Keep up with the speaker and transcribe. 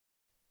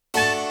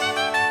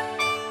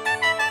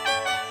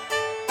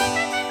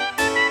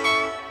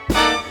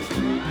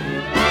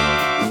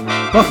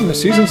Welcome to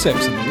Season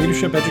 6 of the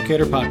Leadership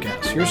Educator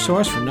Podcast, your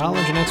source for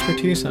knowledge and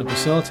expertise on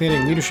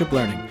facilitating leadership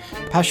learning.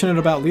 Passionate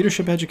about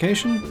leadership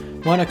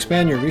education? Want to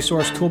expand your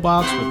resource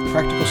toolbox with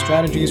practical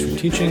strategies for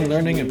teaching,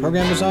 learning, and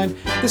program design?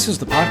 This is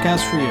the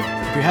podcast for you.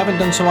 If you haven't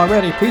done so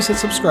already, please hit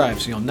subscribe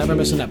so you'll never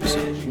miss an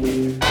episode.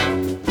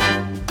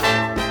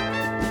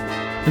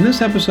 In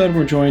this episode,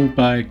 we're joined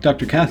by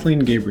Dr. Kathleen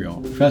Gabriel,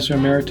 Professor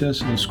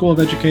Emeritus in the School of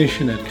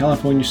Education at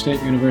California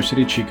State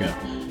University, Chico.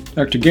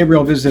 Dr.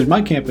 Gabriel visited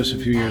my campus a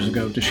few years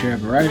ago to share a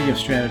variety of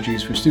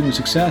strategies for student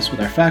success with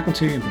our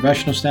faculty and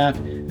professional staff,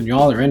 and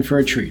y'all are in for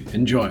a treat.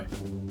 Enjoy.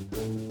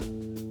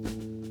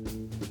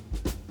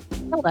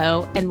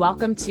 Hello, and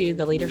welcome to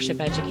the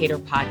Leadership Educator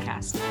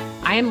Podcast.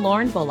 I am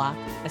Lauren Bullock,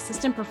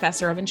 Assistant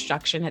Professor of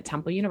Instruction at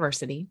Temple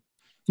University.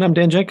 And I'm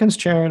Dan Jenkins,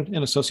 Chair and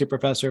Associate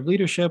Professor of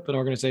Leadership and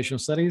Organizational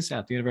Studies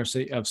at the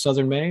University of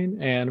Southern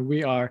Maine, and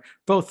we are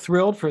both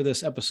thrilled for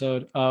this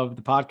episode of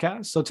the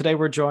podcast. So today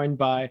we're joined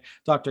by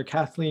Dr.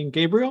 Kathleen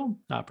Gabriel,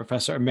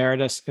 Professor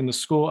Emeritus in the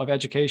School of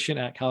Education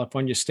at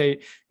California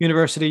State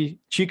University,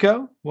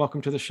 Chico.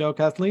 Welcome to the show,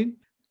 Kathleen.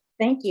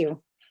 Thank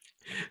you.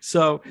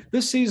 So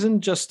this season,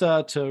 just to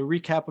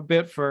recap a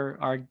bit for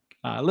our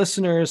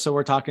listeners. So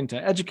we're talking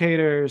to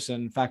educators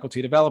and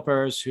faculty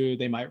developers who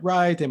they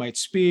might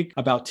speak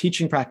about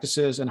teaching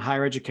practices in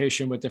higher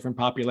education with different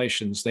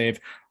populations. They've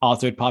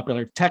authored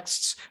popular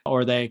texts,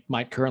 or they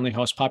might currently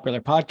host popular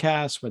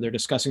podcasts where they're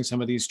discussing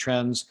some of these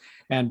trends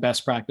and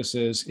best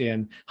practices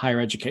in higher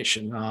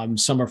education.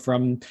 Some are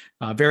from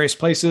various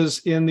places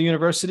in the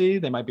university.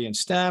 They might be in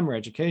STEM or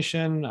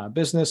education,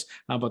 business,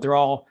 but they're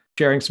all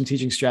sharing some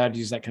teaching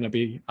strategies that can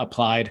be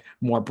applied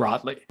more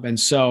broadly. And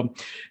so,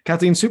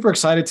 Kathleen, super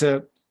excited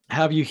to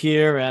have you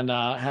here, and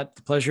had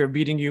the pleasure of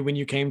meeting you when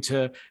you came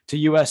to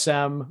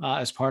USM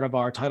as part of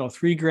our Title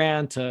III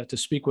grant to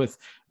speak with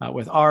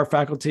our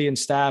faculty and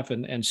staff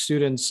and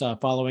students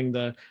following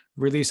the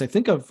release, I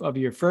think, of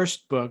your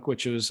first book,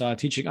 which was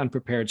Teaching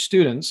Unprepared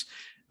Students.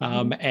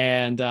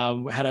 And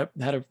had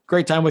a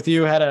great time with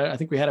you. I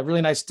think we had a really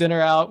nice dinner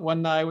out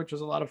one night, which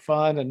was a lot of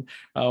fun.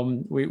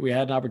 And we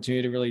had an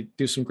opportunity to really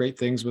do some great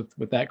things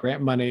with that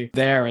grant money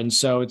there. And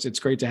so it's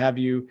great to have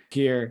you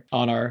here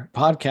on our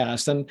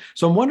podcast. And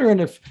so I'm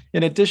wondering if,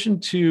 in addition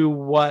to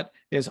what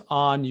is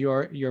on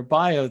your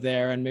bio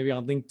there, and maybe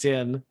on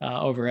LinkedIn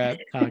over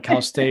at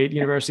Cal State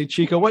University,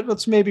 Chico,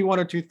 what's maybe one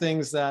or two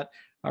things that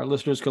our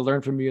listeners could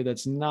learn from you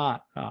that's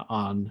not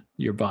on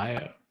your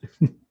bio?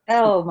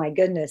 Oh my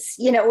goodness.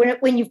 You know,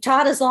 when you've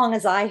taught as long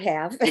as I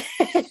have,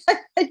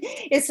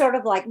 it's sort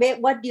of like,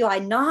 what do I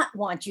not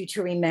want you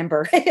to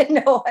remember?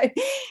 No, I'm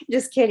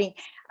just kidding.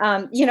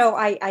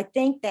 I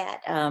think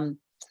that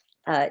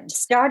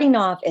starting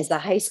off as a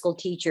high school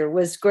teacher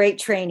was great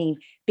training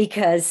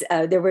because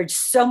there were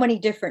so many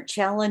different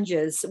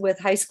challenges with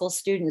high school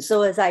students.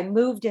 So as I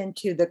moved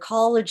into the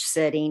college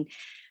setting,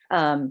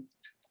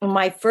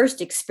 my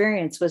first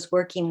experience was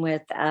working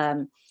with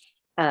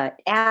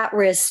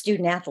at-risk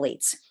student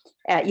athletes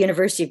at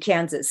University of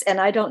Kansas. And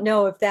I don't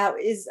know if that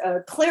is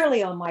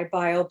clearly on my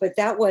bio, but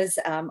that was,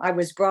 I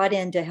was brought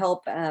in to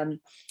help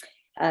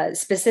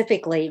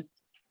specifically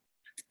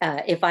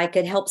if I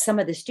could help some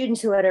of the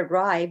students who had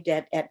arrived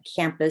at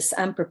campus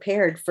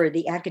unprepared for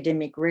the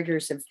academic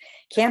rigors of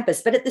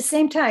campus. But at the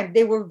same time,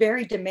 they were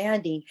very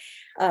demanding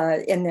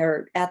in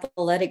their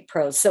athletic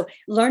pros. So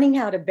learning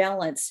how to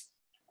balance,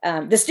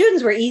 the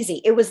students were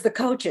easy. It was the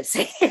coaches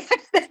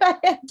that I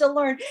had to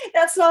learn.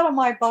 That's not on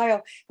my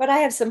bio, but I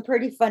have some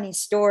pretty funny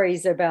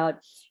stories about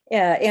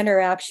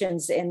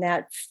interactions in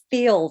that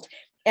field.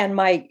 And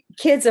my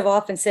kids have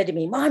often said to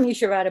me, "Mom, you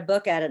should write a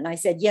book at it." And I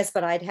said, "Yes,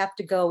 but I'd have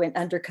to go in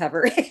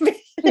undercover."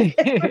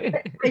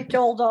 I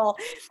told all.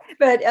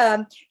 But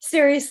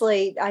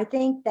seriously, I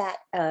think that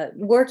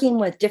working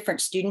with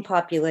different student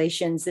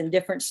populations and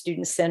different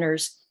student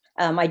centers,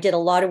 I did a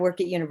lot of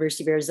work at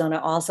University of Arizona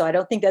also. I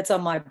don't think that's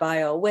on my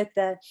bio, with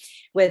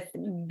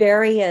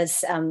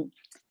various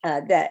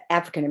the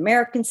African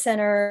American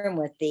Center, and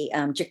with the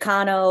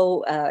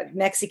Chicano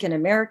Mexican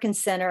American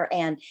Center,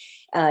 and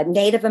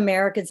Native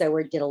Americans. I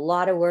did a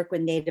lot of work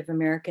with Native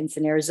Americans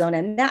in Arizona.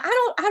 And now,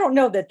 I don't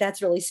know that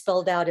that's really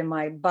spelled out in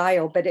my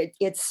bio, but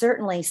it's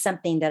certainly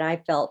something that I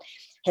felt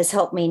has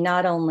helped me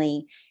not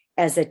only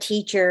as a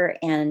teacher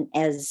and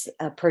as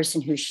a person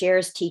who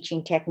shares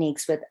teaching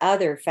techniques with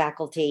other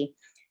faculty,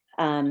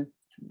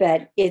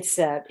 but it's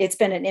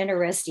been an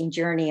interesting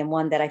journey, and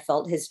one that I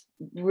felt has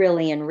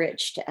really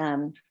enriched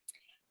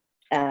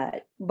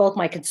both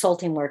my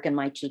consulting work and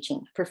my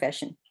teaching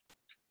profession.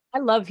 I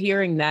love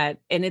hearing that.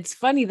 And it's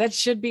funny, that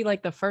should be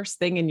like the first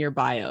thing in your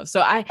bio.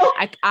 So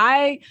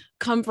I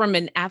come from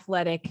an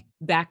athletic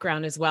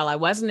background as well. I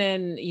wasn't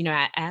in,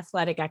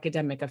 athletic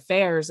academic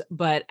affairs,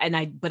 but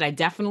I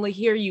definitely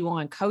hear you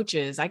on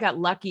coaches. I got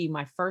lucky.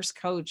 My first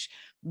coach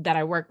that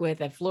I worked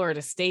with at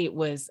Florida State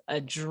was a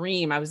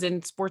dream. I was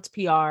in sports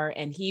PR,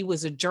 and he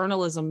was a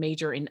journalism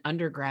major in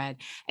undergrad.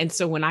 And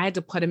so when I had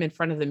to put him in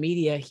front of the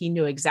media, he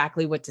knew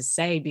exactly what to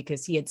say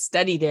because he had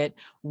studied it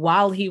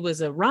while he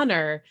was a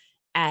runner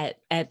at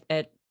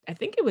I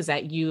think it was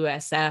at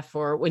USF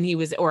or when he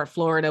was, or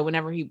Florida,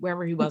 wherever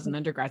he was in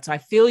undergrad. So I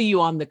feel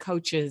you on the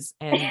coaches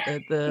and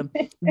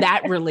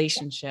that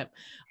relationship.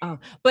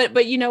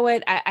 But you know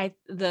what,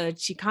 the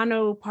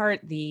Chicano part,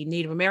 the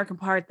Native American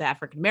part, the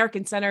African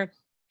American Center,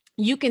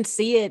 you can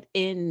see it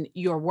in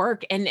your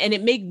work. And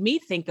it made me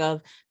think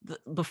of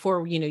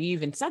before, you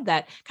even said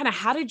that, kind of,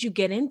 how did you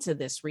get into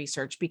this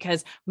research?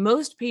 Because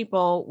most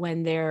people,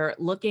 when they're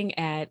looking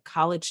at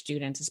college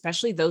students,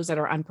 especially those that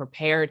are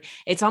unprepared,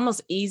 it's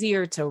almost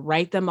easier to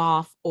write them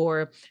off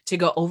or to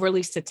go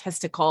overly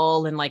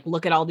statistical and like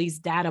look at all these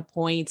data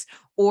points,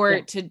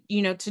 or to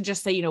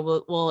just say,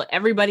 well,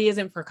 everybody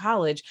isn't for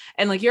college.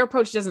 And like, your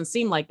approach doesn't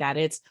seem like that.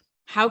 It's,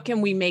 how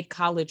can we make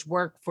college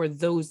work for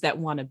those that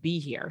want to be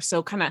here?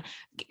 So kind of,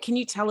 can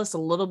you tell us a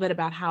little bit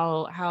about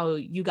how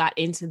you got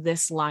into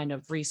this line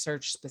of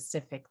research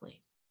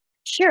specifically?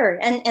 Sure.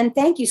 And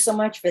thank you so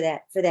much for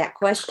that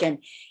question.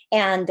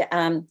 And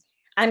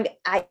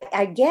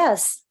I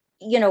guess,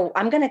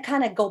 I'm going to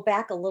kind of go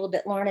back a little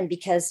bit, Lauren,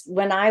 because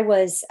when I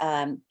was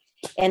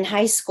in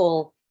high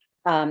school,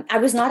 I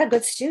was not a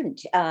good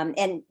student.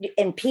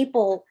 And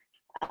people,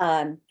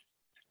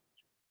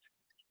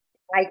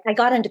 I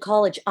got into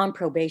college on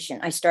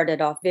probation. I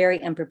started off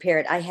very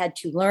unprepared. I had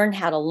to learn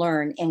how to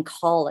learn in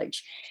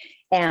college.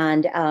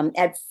 And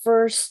at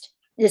first,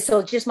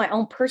 so just my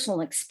own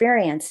personal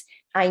experience,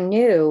 I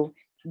knew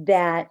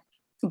that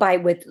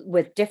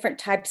with different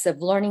types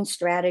of learning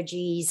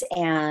strategies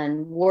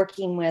and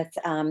working with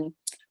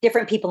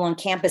different people on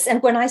campus.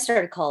 And when I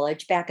started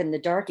college back in the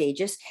dark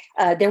ages,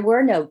 there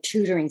were no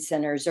tutoring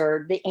centers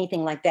or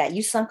anything like that.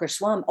 You sunk or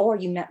swum, or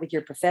you met with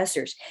your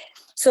professors.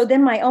 So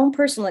then my own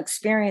personal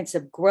experience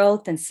of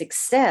growth and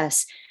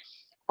success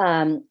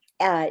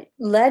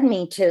led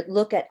me to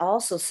look at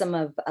also some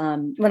of,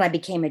 when I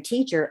became a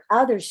teacher,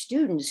 other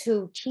students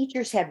who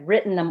teachers had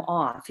written them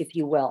off, if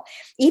you will,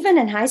 even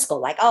in high school,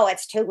 like, oh,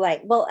 it's too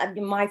late. Well,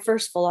 my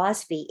first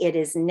philosophy, it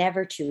is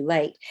never too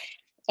late.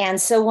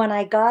 And so when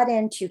I got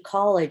into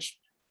college,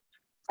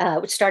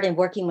 started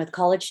working with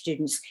college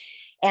students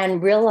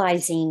and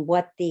realizing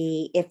what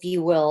the, if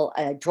you will,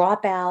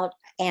 dropout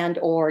and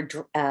or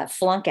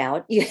flunk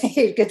out,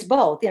 it's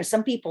both.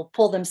 Some people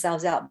pull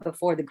themselves out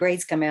before the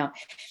grades come out.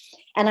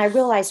 And I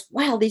realized,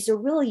 wow, these are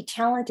really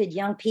talented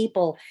young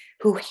people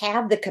who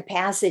have the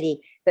capacity,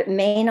 but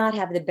may not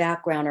have the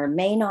background or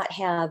may not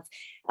have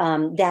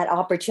that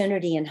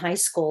opportunity in high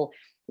school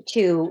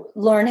to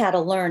learn how to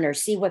learn or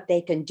see what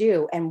they can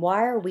do. And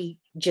why are we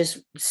just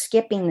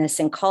skipping this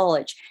in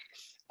college?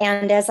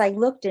 And as I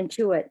looked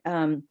into it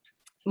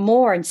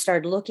more and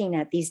started looking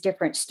at these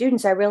different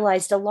students, I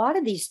realized a lot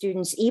of these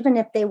students, even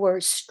if they were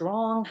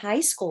strong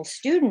high school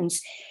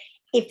students,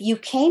 if you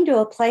came to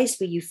a place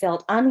where you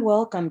felt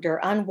unwelcomed or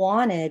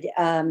unwanted,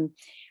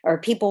 or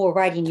people were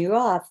writing you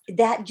off,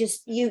 that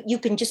just, you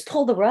can just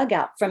pull the rug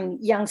out from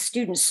young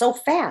students so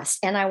fast.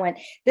 And I went,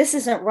 this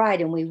isn't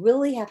right. And we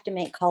really have to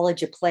make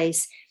college a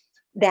place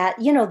that,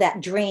 that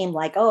dream,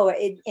 like, oh,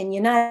 in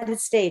United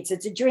States,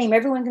 it's a dream.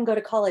 Everyone can go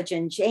to college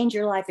and change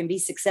your life and be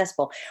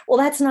successful. Well,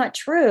 that's not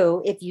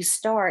true if you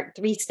start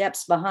 3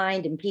 steps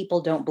behind and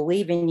people don't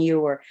believe in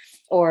you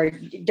or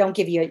don't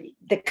give you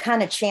the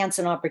kind of chance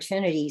and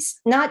opportunities,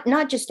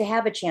 not just to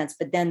have a chance,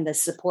 but then the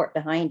support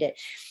behind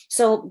it.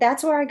 So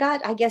that's where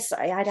I guess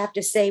I'd have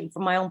to say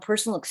from my own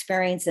personal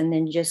experience, and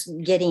then just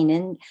getting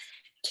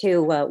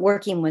into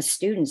working with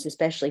students,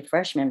 especially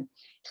freshmen,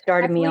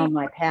 started me on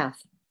my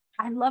path.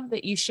 I love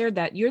that you shared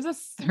that. You're the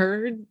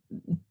third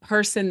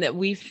person that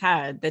we've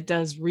had that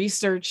does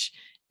research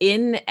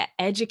in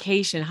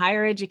education,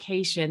 higher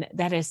education,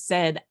 that has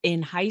said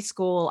in high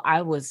school,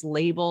 I was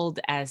labeled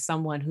as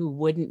someone who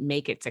wouldn't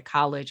make it to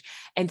college.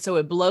 And so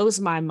it blows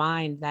my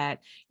mind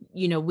that,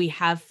 we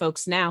have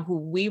folks now who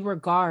we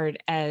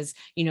regard as,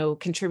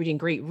 contributing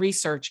great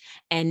research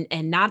and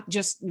not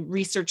just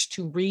research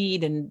to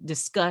read and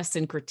discuss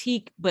and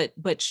critique,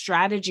 but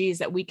strategies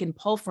that we can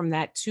pull from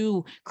that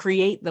to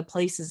create the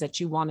places that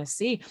you want to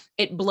see.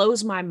 It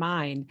blows my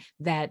mind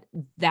that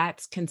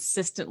that's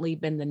consistently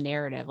been the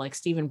narrative. Like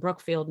Stephen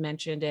Brookfield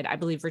mentioned it. I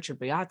believe Richard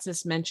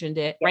Biotsis mentioned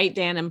it, right,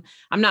 Dan?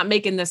 I'm not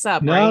making this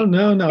up, no, right?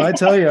 No. I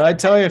tell you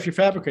if you're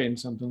fabricating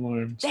something,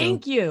 Lauren. So.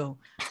 Thank you.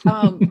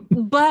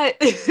 But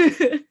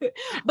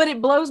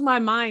it blows my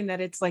mind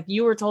that it's like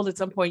you were told at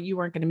some point you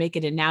weren't going to make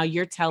it, and now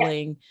you're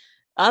telling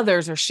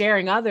others or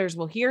sharing others,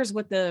 well, here's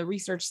what the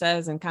research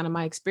says and kind of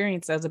my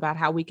experience says about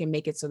how we can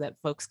make it so that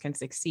folks can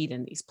succeed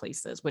in these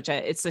places, which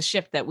it's a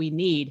shift that we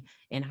need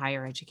in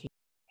higher education.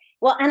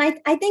 Well, and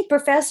I think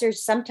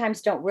professors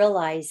sometimes don't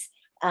realize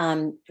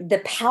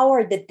the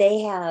power that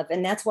they have.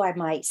 And that's why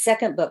my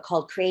second book,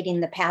 called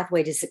Creating the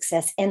Pathway to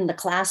Success in the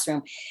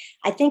Classroom,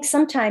 I think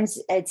sometimes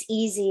it's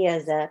easy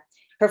as a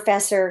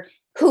professor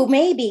who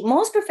maybe,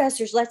 most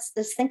professors, let's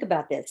think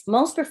about this.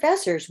 Most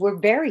professors were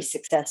very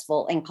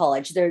successful in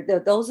college. They're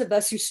those of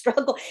us who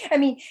struggle. I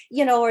mean,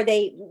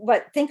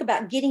 think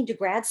about getting to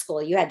grad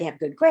school. You had to have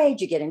good grades.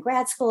 You get in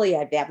grad school. You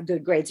had to have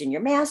good grades in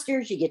your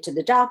master's. You get to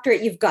the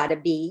doctorate. You've got to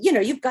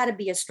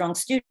be a strong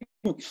student.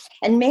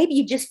 And maybe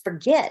you just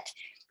forget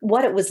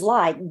what it was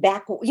like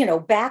back,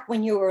 back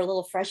when you were a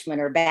little freshman,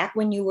 or back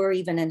when you were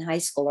even in high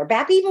school, or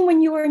back even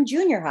when you were in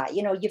junior high.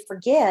 You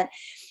forget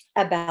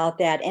about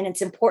that. And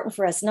it's important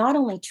for us not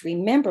only to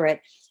remember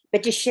it,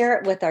 but to share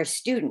it with our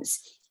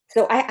students.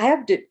 So I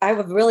have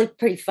a really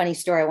pretty funny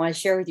story I want to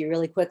share with you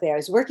really quickly. I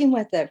was working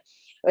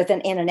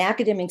in an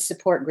academic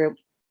support group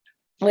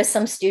with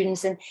some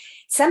students, and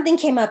something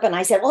came up, and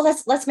I said, well,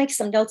 let's make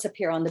some notes up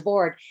here on the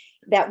board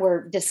that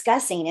we're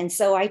discussing. And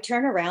so I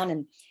turn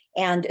around,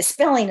 and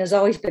spelling has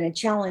always been a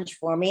challenge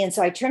for me. And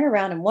so I turn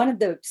around, and one of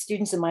the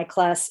students in my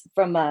class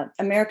from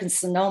American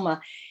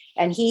Sonoma,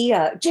 and he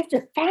just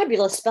a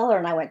fabulous speller.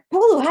 And I went,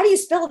 Pulu, how do you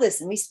spell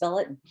this? And we spell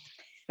it. And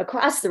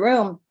across the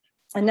room,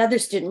 another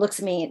student looks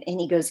at me, and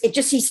he goes,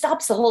 he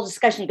stops the whole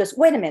discussion. He goes,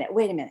 wait a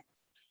minute.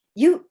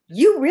 You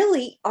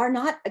really are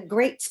not a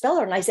great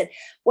speller. And I said,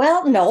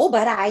 well, no,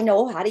 but I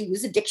know how to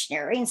use a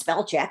dictionary and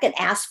spell check and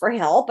ask for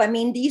help. I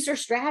mean, these are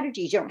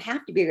strategies. You don't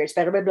have to be a great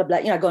speller, blah, blah,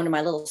 blah. Go into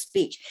my little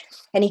speech.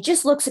 And he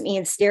just looks at me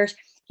and stares.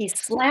 He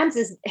slams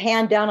his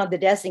hand down on the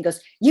desk and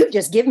goes, you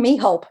just give me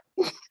hope.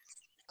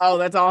 Oh,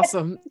 that's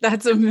awesome.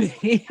 That's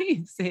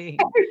amazing.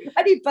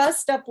 Everybody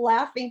bust up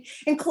laughing,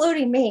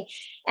 including me.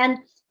 And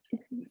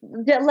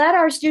to let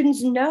our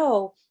students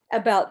know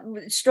about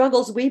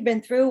struggles we've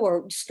been through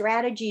or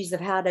strategies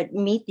of how to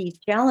meet these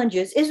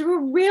challenges is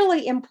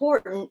really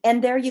important.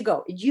 And there you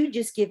go. You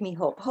just give me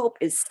hope. Hope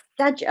is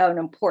such an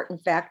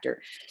important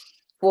factor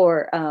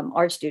for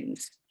our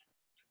students.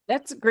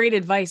 That's great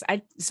advice.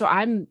 So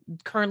I'm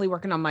currently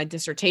working on my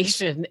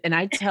dissertation, and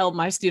I tell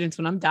my students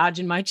when I'm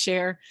dodging my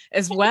chair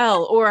as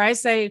well, or I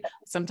say,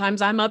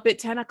 sometimes I'm up at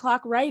 10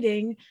 o'clock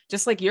writing,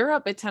 just like you're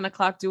up at 10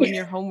 o'clock doing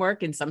your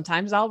homework, and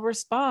sometimes I'll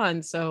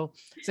respond. So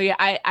yeah,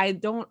 I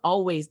don't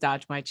always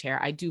dodge my chair.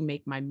 I do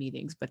make my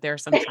meetings, but there are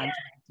some times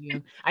I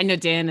do. I know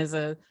Dan as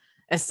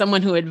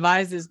someone who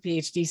advises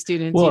PhD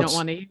students, you don't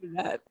want to hear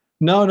that.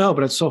 No,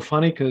 but it's so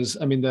funny because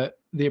I mean,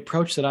 the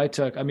approach that I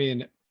took, I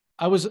mean,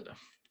 I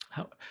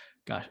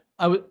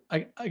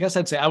guess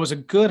I'd say I was a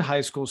good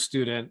high school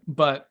student,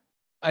 but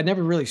I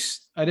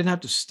didn't have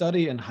to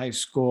study in high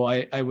school.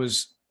 I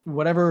was,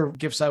 whatever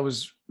gifts I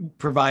was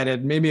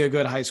provided, made me a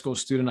good high school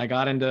student. I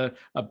got into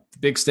a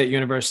big state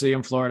university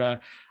in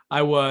Florida.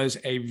 I was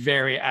a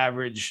very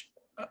average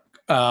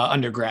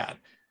undergrad.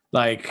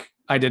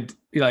 I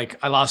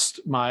lost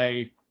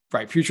my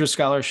Bright Future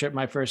Scholarship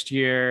my first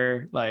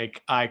year.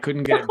 I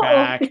couldn't get it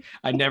back.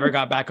 I never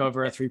got back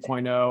over a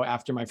 3.0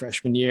 after my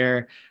freshman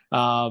year.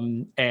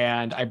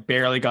 And I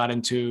barely got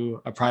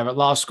into a private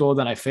law school.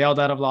 Then I failed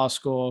out of law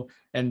school.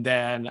 And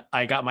then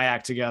I got my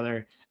act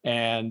together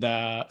and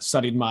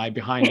studied my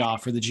behind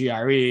off for the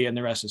GRE, and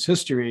the rest is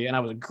history. And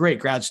I was a great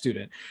grad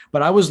student,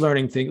 but I was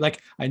learning things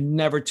I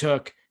never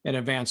took an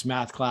advanced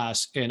math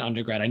class in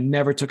undergrad. I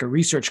never took a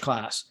research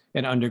class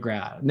in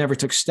undergrad, never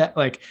took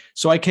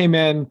so I came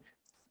in,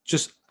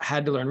 just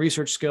had to learn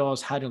research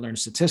skills, had to learn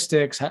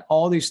statistics,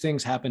 all these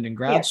things happened in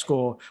grad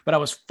school, but I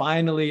was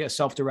finally a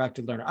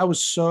self-directed learner. I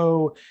was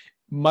so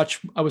much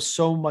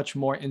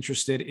more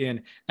interested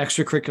in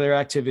extracurricular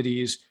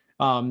activities,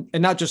 and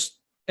not just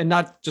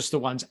the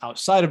ones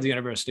outside of the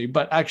university,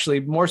 but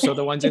actually more so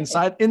the ones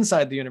inside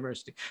the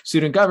university,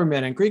 student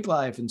government and Greek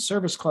life and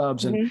service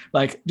clubs, and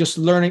just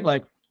learning,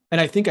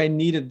 and I think I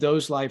needed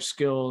those life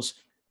skills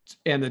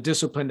and the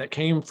discipline that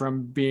came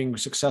from being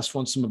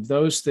successful in some of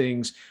those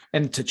things,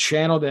 and to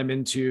channel them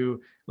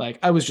into,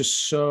 I was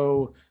just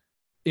so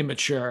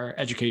immature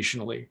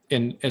educationally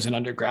as an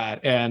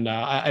undergrad. And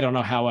I don't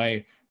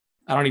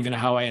even know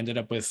how I ended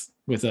up with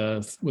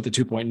a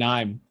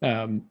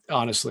 2.9,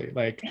 honestly,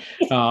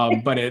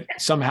 but it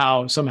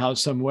somehow,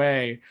 some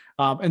way.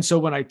 And so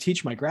when I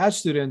teach my grad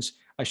students,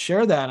 I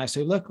share that and I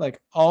say, look,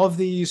 all of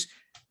these,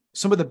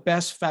 some of the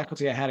best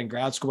faculty I had in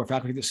grad school were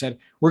faculty that said,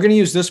 we're going to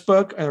use this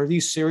book or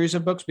these series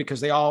of books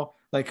because they all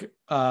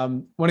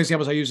one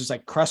example I use is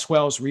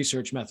Cresswell's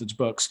research methods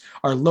books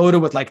are loaded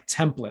with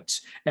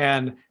templates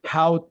and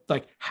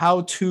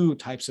how-to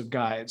types of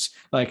guides.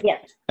 And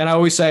I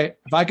always say,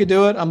 if I could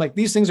do it, I'm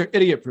these things are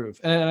idiot proof.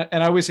 And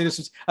I always say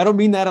I don't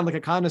mean that in a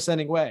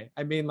condescending way.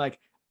 I mean,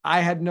 I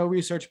had no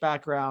research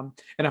background.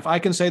 And if I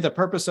can say the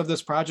purpose of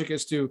this project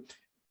is to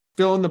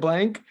fill in the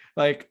blank,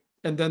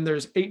 and then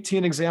there's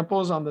 18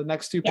 examples on the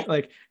next two.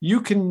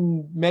 You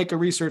can make a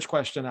research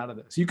question out of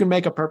this. You can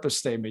make a purpose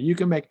statement. You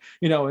can make,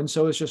 and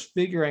so it's just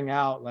figuring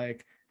out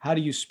how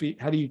do you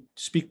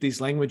speak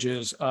these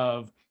languages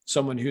of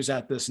someone who's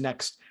at this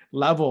next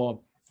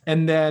level.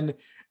 And then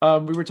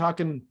we were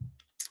talking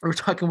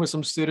with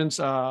some students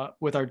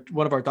with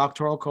one of our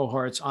doctoral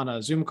cohorts on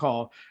a Zoom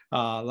call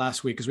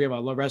last week, because we have a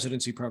low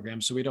residency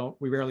program. So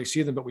we rarely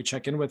see them, but we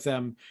check in with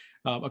them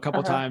a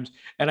couple times.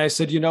 And I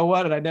said, you know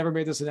what? And I never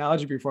made this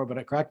analogy before, but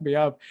it cracked me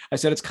up. I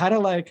said, it's kind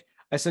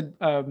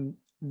of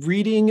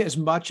reading as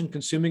much and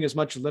consuming as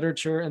much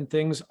literature and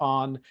things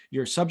on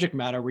your subject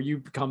matter, where you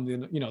become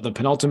the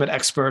penultimate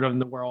expert in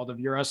the world of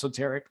your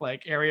esoteric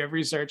area of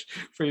research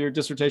for your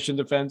dissertation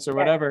defense or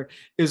whatever,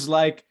 is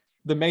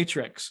the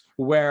Matrix,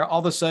 where all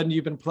of a sudden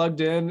you've been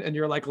plugged in and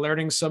you're like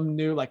learning some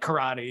new like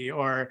karate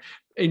or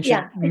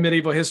ancient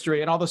medieval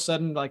history. And all of a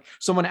sudden, like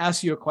someone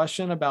asks you a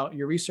question about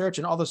your research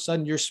and all of a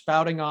sudden you're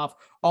spouting off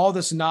all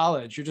this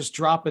knowledge. You're just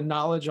dropping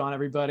knowledge on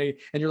everybody.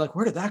 And you're like,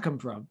 where did that come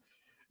from?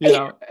 You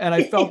know, and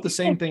I felt the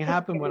same thing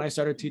happen when I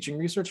started teaching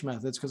research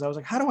methods, because I was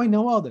like, how do I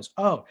know all this?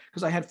 Oh,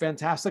 because I had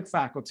fantastic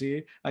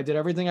faculty. I did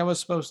everything I was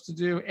supposed to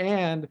do.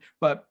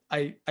 But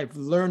I've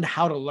learned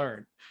how to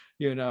learn,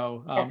 you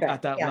know,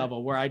 at that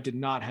level where I did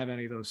not have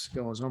any of those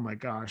skills. Oh my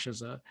gosh,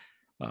 as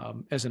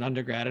an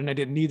undergrad, and I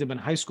didn't need them in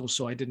high school.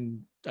 So I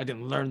didn't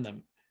learn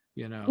them.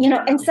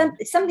 And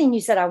something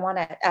you said I want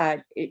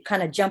to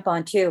kind of jump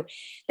on too,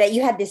 that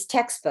you had this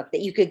textbook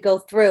that you could go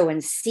through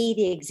and see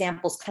the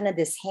examples, kind of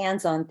this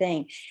hands-on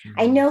thing. Mm-hmm.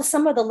 I know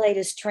some of the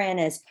latest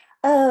trend is,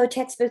 oh,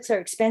 textbooks are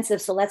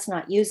expensive, so let's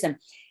not use them.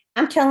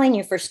 I'm telling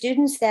you, for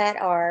students that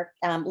are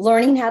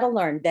learning how to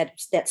learn,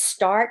 that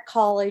start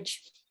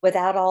college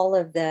without all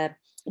of the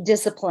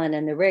discipline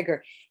and the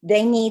rigor,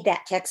 they need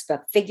that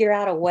textbook. Figure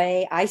out a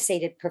way. I say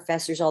to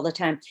professors all the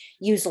time,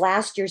 use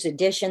last year's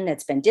edition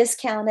that's been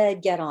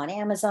discounted, get on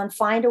Amazon,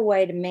 find a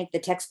way to make the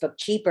textbook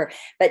cheaper,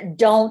 but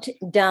don't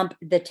dump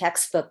the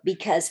textbook,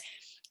 because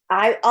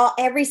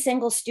every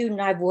single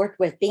student I've worked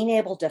with, being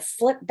able to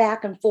flip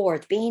back and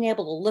forth, being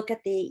able to look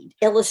at the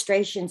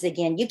illustrations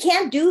again, you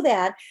can't do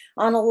that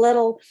on a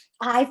little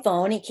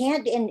iPhone. You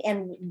can't,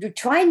 and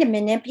trying to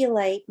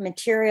manipulate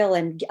material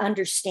and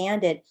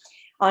understand it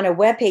on a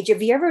web page.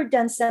 Have you ever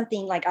done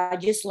something like, I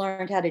just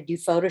learned how to do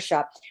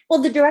Photoshop?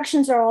 Well, the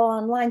directions are all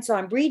online. So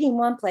I'm reading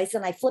one place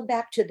and I flip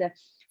back to the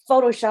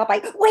Photoshop.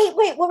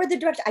 Wait, what were the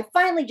directions? I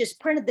finally just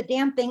printed the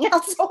damn thing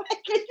out so I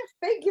could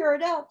figure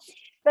it out.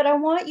 But I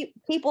want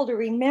people to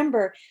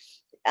remember,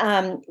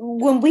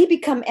 when we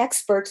become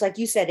experts, like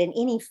you said, in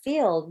any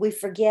field, we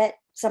forget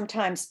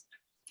sometimes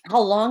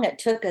how long it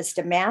took us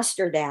to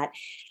master that.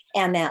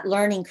 And that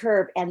learning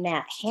curve and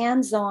that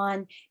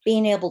hands-on,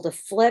 being able to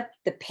flip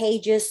the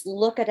pages,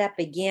 look it up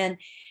again.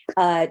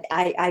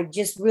 I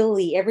just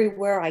really,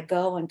 everywhere I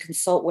go and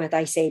consult with,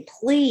 I say,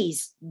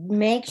 please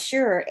make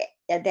sure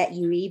that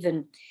you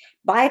even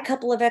buy a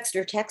couple of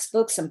extra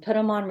textbooks and put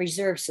them on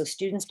reserve so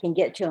students can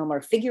get to them, or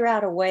figure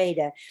out a way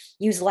to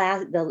use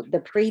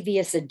the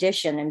previous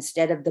edition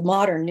instead of the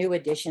modern new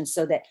edition,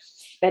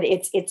 but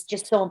it's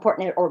just so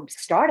important. Or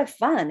start a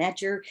fund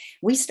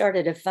we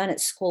started a fund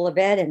at School of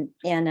Ed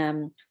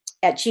and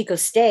at Chico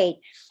State,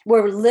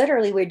 where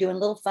literally we're doing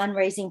little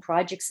fundraising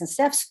projects and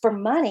stuff for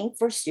money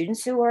for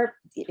students who are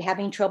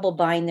having trouble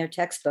buying their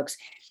textbooks.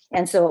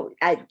 And so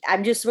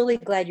I'm just really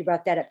glad you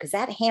brought that up, because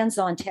that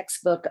hands-on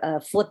textbook,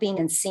 flipping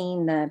and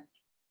seeing the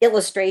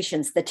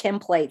illustrations, the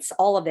templates,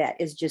 all of that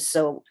is just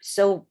so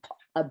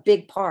a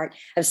big part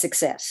of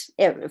success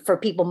for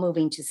people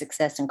moving to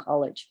success in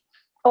college.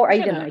 Or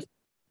even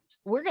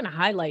we're going to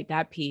highlight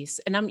that piece.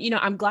 And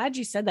I'm glad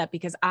you said that,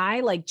 because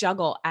I like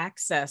juggle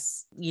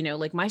access,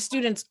 like my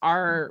students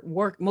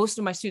most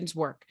of my students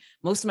work.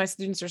 Most of my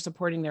students are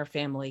supporting their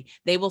family.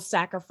 They will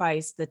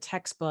sacrifice the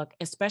textbook,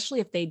 especially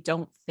if they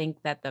don't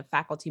think that the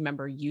faculty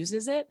member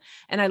uses it.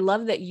 And I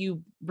love that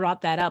you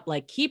brought that up,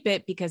 like keep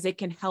it, because it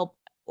can help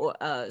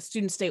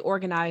students stay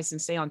organized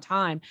and stay on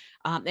time,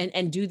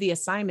 and do the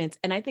assignments.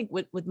 And I think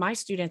with my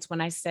students, when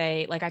I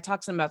say, like I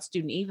talk to them about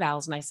student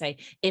evals and I say,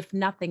 if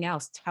nothing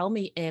else, tell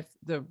me if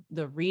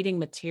the reading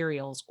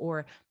materials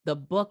or the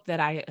book that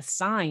I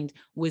assigned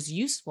was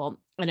useful.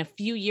 And a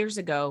few years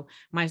ago,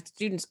 my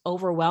students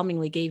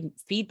overwhelmingly gave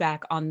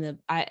feedback on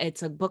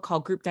it's a book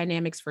called Group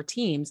Dynamics for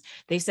Teams.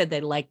 They said they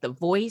liked the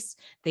voice.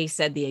 They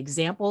said the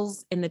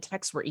examples in the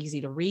text were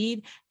easy to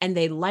read, and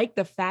they liked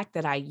the fact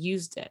that I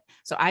used it.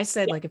 So I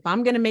said, like, if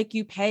I'm going to make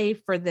you pay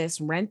for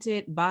this, rent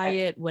it, buy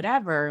it,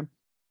 whatever,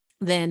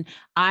 then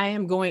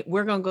we're going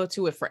to go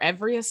to it for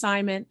every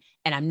assignment.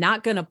 And I'm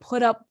not going to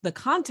put up the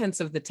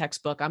contents of the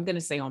textbook. I'm going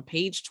to say on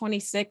page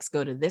 26,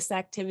 go to this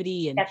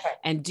activity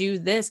and do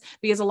this,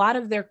 because a lot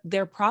of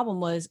their problem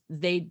was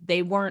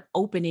they weren't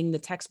opening the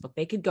textbook.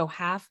 They could go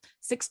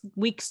 6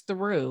 weeks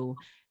through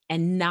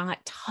and not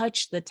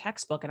touch the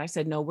textbook. And I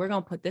said, no, we're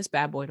going to put this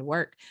bad boy to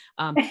work.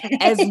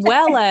 As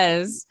well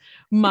as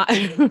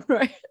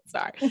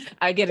sorry,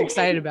 I get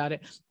excited about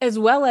it. As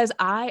well as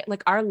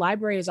our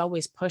library is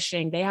always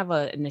pushing. They have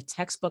a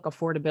textbook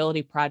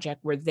affordability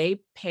project where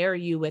they pair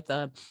you with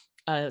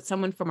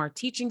someone from our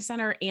teaching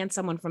center and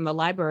someone from the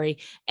library.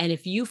 And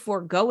if you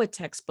forego a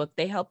textbook,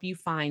 they help you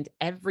find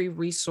every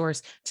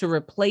resource to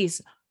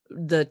replace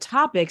the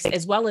topics,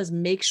 as well as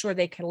make sure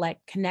they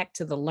connect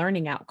to the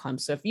learning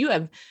outcomes. So if you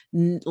have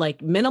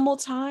like minimal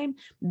time,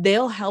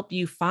 they'll help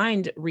you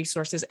find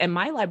resources. And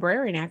my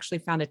librarian actually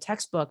found a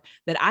textbook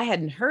that I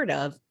hadn't heard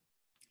of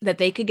that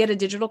they could get a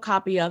digital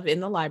copy of in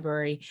the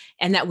library,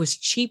 and that was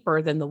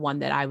cheaper than the one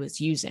that I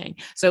was using.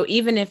 So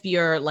even if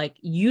you're like,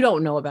 you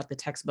don't know about the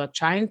textbook,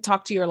 try and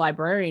talk to your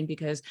librarian,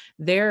 because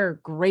they're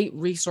great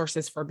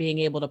resources for being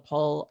able to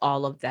pull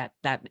all of that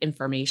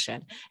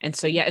information. And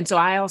so, yeah. And so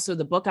I also,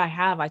 the book I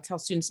have, I tell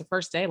students the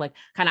first day, like,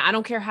 kind of, I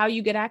don't care how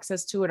you get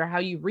access to it or how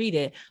you read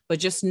it, but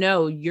just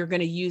know you're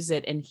going to use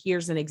it. And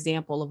here's an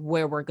example of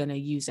where we're going to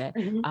use it.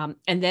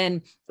 And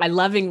then I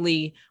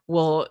lovingly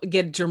will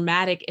get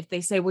dramatic if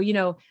they say,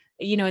 well,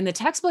 in the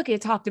textbook,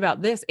 it talked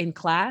about this in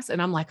class.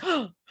 And I'm like,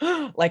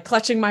 like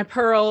clutching my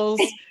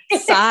pearls,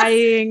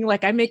 sighing,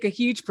 like I make a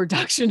huge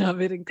production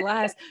of it in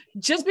class,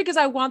 just because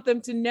I want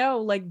them to know,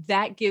 like,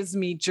 that gives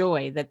me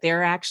joy that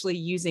they're actually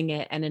using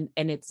it and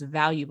it's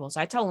valuable.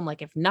 So I tell them,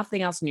 like, if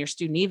nothing else in your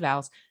student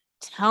evals,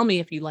 tell me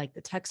if you like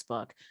the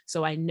textbook.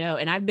 So I know,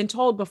 and I've been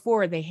told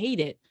before they hate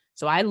it.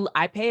 So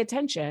I pay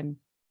attention.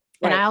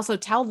 Right. And I also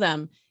tell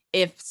them,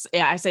 if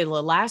I say the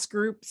last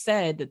group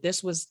said that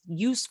this was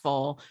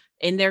useful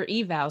in their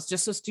evals,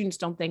 just so students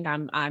don't think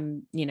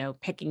I'm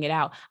picking it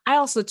out. I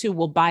also too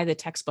will buy the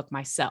textbook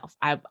myself.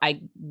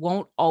 I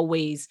won't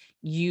always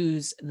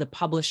use the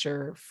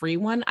publisher free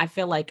one. I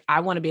feel like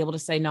I want to be able to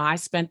say, no, I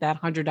spent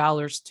that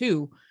 $100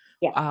 too,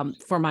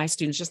 for my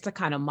students, just to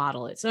kind of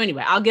model it. So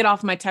anyway, I'll get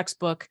off my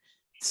textbook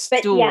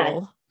stool.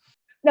 Yeah.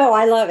 No,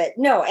 I love it.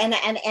 No,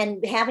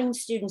 and having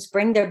students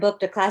bring their book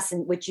to class,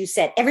 and which you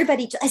said,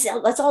 I said,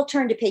 let's all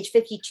turn to page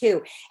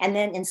 52, and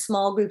then in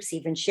small groups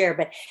even share.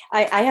 But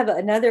I have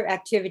another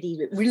activity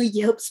that really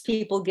helps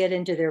people get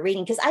into their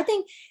reading, because I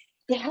think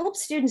it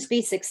helps students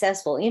be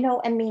successful.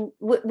 I mean,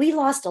 we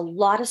lost a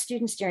lot of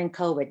students during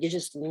COVID. You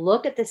just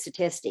look at the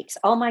statistics.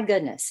 Oh my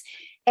goodness.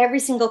 Every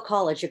single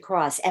college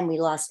across, and we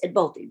lost at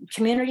both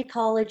community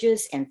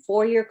colleges and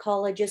four-year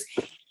colleges.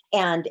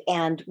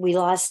 And we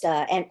lost,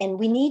 and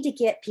we need to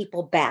get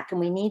people back, and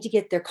we need to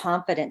get their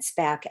confidence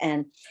back.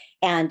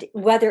 And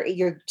whether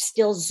you're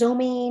still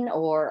Zooming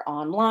or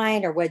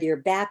online, or whether you're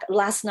back,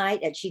 last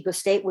night at Chico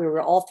State, we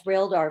were all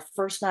thrilled. Our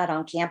first night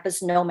on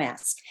campus, no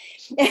mask.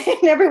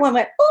 And everyone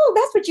went, oh,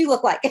 that's what you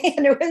look like.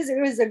 And it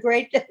was a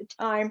great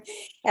time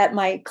at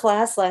my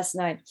class last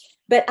night.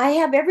 But I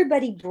have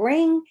everybody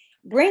bring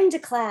to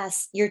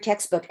class your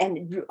textbook,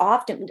 and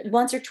often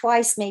once or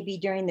twice, maybe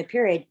during the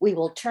period, we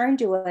will turn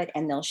to it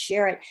and they'll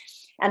share it.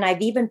 And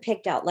I've even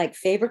picked out like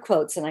favorite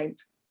quotes, and I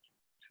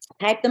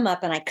type them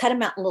up and I cut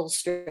them out in little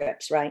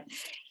strips, right?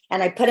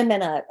 And I put them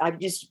I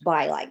just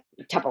buy like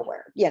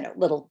Tupperware,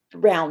 little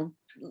round,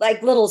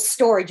 like little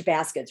storage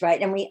baskets,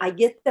 right? And I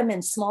get them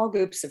in small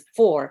groups of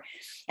 4,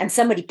 and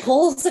somebody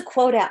pulls a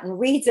quote out and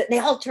reads it, and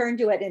they all turn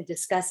to it and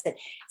discuss it.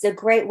 It's a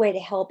great way to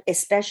help,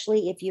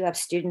 especially if you have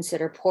students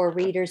that are poor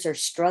readers or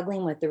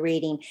struggling with the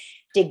reading,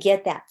 to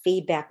get that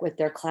feedback with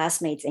their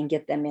classmates and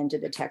get them into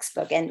the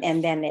textbook.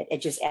 And then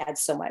it just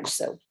adds so much.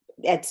 So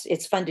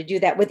it's fun to do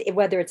that with,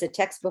 whether it's a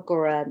textbook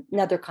or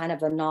another kind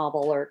of a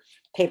novel or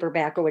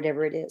paperback or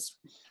whatever it is.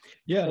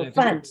 Yeah, so I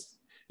think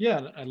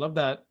yeah, I love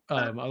that.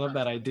 I love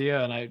that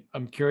idea, and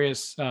I'm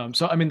curious.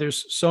 So I mean,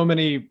 there's so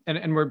many,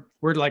 and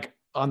we're like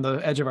on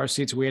the edge of our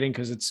seats waiting,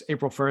 because it's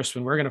April 1st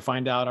when we're going to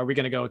find out, are we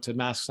going to go to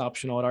masks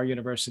optional at our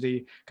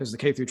university? Because the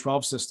K through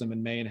 12 system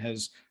in Maine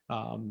has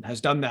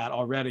done that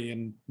already,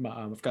 and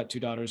I've got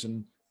 2 daughters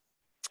in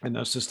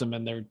those system,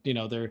 and they're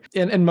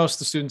and most of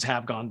the students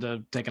have gone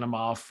to taking them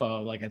off,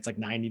 like it's like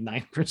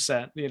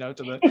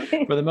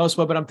 99% for the most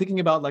part. But I'm thinking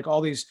about like all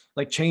these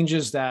like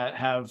changes that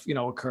have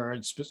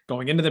occurred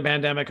going into the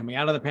pandemic, coming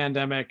out of the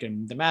pandemic,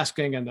 and the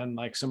masking, and then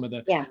like some of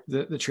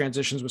the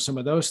transitions with some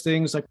of those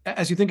things. Like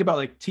as you think about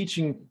like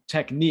teaching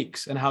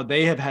techniques and how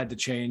they have had to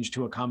change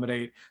to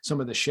accommodate some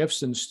of the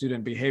shifts in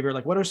student behavior,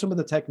 like what are some of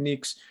the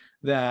techniques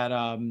that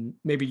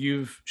maybe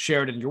you've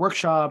shared in your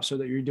workshops or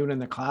that you're doing in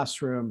the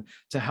classroom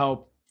to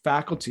help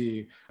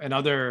faculty and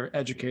other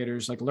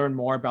educators like learn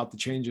more about the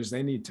changes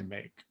they need to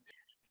make?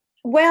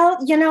 Well,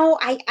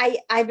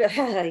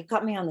 I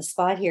caught me on the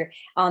spot here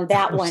on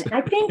that one. I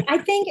think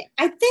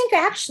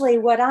actually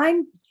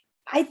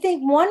I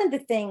think one of the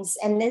things,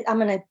 and I'm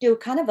going to do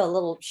kind of a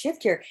little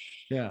shift here.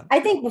 Yeah. I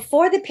think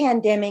before the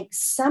pandemic,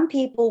 some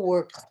people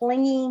were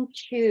clinging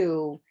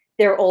to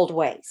their old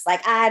ways.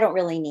 Like, I don't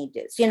really need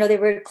this. They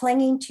were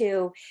clinging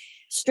to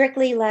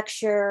strictly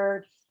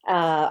lecture,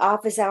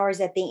 office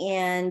hours at the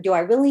end. Do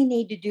I really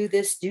need to do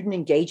this student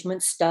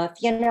engagement stuff?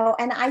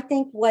 And I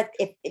think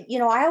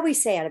I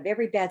always say, out of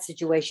every bad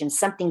situation,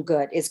 something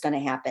good is going to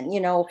happen,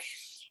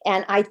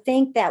 and I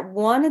think that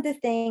one of the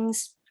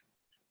things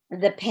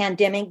the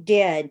pandemic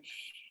did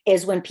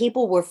is when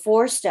people were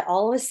forced to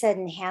all of a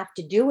sudden have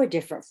to do a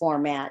different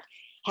format,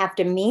 have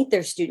to meet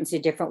their students a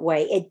different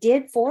way, it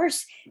did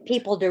force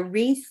people to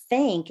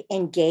rethink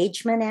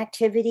engagement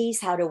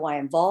activities. How do I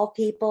involve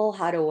people?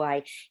 How do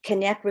I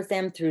connect with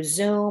them through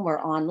Zoom or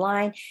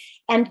online?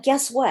 And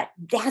guess what?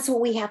 That's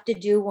what we have to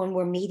do when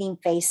we're meeting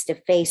face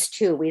to face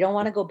too. We don't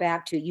want to go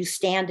back to you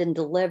stand and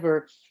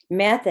deliver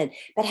method,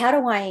 but how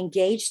do I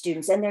engage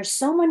students? And there's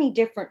so many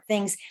different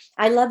things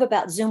I love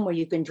about Zoom, where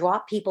you can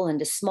drop people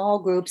into small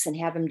groups and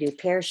have them do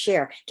pair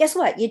share. Guess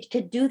what? You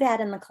could do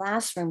that in the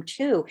classroom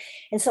too.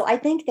 And so I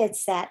think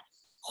that's that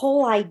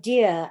whole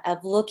idea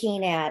of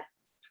looking at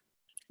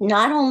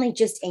not only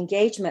just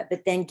engagement,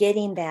 but then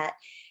getting that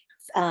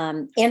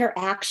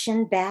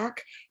interaction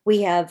back.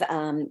 We have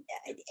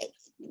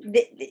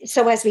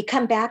so as we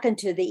come back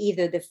into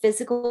either the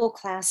physical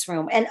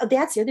classroom, and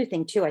that's the other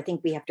thing too, I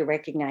think we have to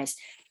recognize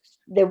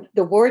the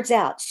word's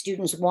out.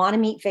 Students want to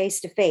meet face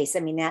to face. I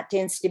mean, that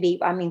tends to be,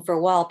 I mean, for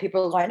a while,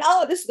 people are going,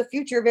 oh, this is the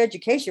future of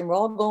education. We're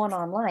all going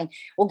online.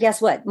 Well,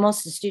 guess what? Most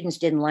of the students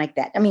didn't like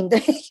that. I mean,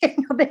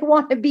 they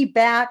want to be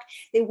back.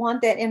 They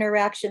want that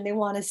interaction. They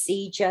want to see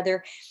each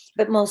other.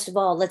 But most of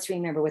all, let's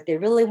remember, what they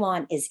really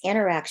want is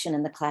interaction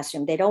in the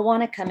classroom. They don't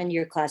want to come into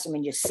your classroom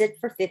and just sit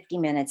for 50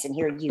 minutes and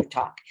hear you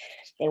talk.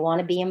 They want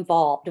to be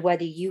involved,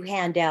 whether you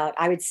hand out,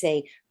 I would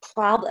say,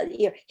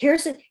 probably,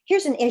 here's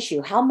an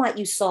issue. How might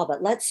you solve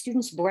it? Let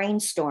students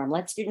brainstorm.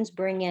 Let students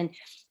bring in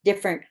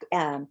different,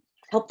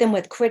 help them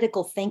with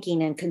critical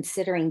thinking and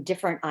considering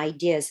different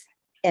ideas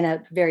in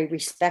a very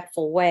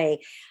respectful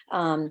way.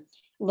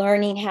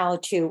 Learning how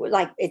to,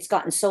 like, it's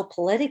gotten so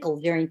political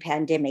during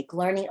pandemic,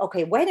 learning,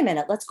 okay, wait a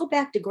minute, let's go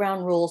back to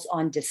ground rules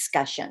on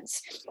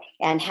discussions.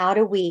 And how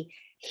do we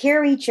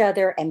hear each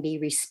other and be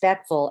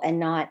respectful and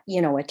not,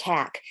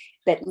 attack,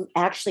 but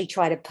actually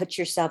try to put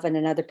yourself in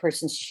another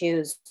person's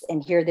shoes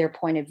and hear their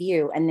point of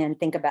view, and then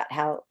think about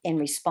how in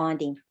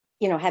responding,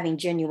 having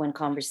genuine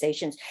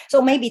conversations. So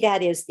maybe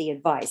that is the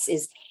advice,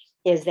 is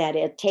that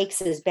it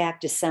takes us back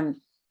to some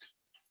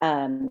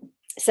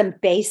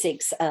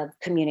basics of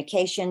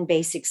communication,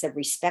 basics of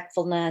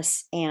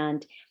respectfulness,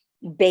 and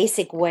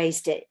basic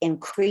ways to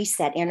increase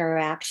that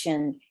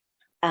interaction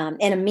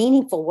in a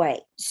meaningful way.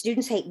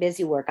 Students hate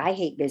busy work. I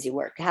hate busy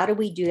work. How do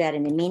we do that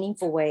in a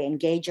meaningful way,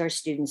 engage our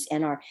students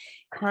in our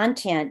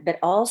content, but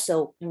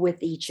also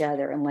with each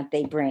other and what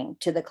they bring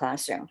to the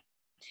classroom?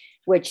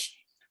 Which,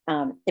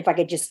 if I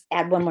could just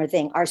add one more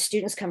thing, our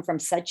students come from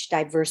such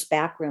diverse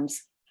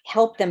backgrounds.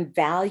 Help them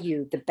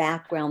value the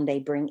background they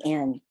bring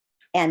in.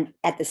 And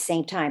at the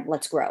same time,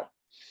 let's grow.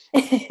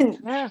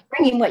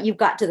 Bringing what you've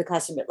got to the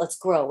classroom, but let's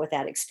grow with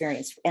that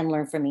experience and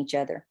learn from each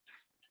other.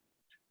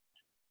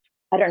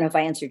 I don't know if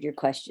I answered your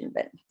question,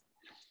 but.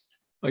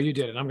 Oh, you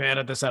did it. I'm going to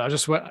edit this out.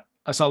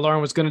 I saw Lauren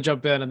was going to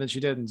jump in and then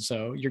she didn't.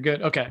 So you're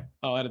good. Okay.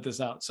 I'll edit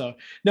this out. So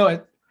no,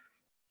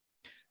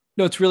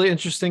 it's really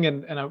interesting.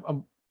 And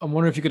I'm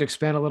wondering if you could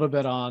expand a little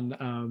bit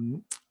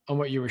on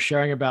what you were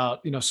sharing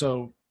about,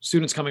 so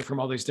students coming from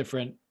all these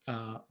different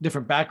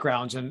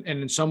backgrounds, and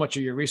in so much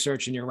of your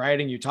research and your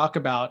writing, you talk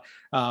about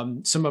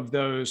some of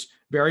those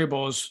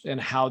variables and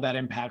how that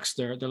impacts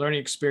their learning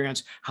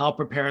experience, how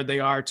prepared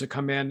they are to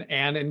come in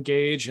and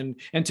engage and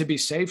to be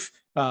safe,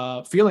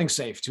 feeling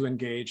safe to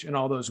engage in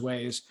all those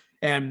ways.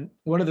 And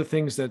one of the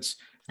things that's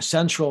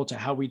central to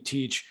how we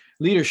teach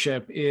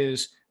leadership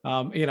is,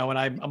 and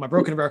I'm a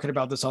broken record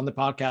about this on the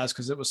podcast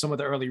because it was some of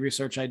the early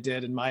research I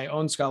did in my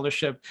own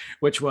scholarship,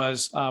 which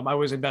was I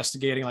was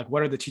investigating, like,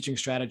 what are the teaching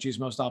strategies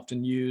most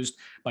often used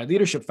by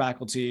leadership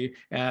faculty,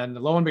 and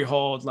lo and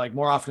behold, like,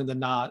 more often than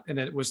not, and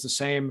it was the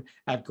same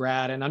at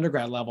grad and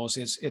undergrad levels,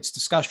 it's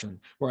discussion.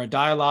 We're a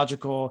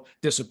dialogical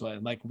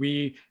discipline. Like,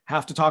 we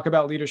have to talk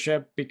about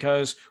leadership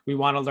because we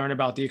want to learn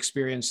about the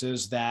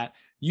experiences that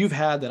you've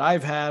had, that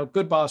I've had,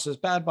 good bosses,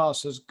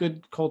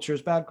 good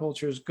cultures, bad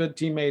cultures, good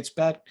teammates,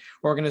 bad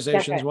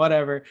organizations, okay,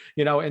 whatever,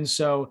 and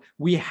so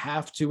we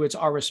have to, it's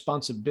our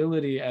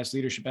responsibility as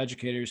leadership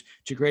educators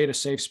to create a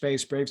safe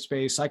space, brave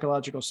space,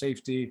 psychological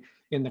safety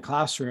in the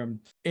classroom.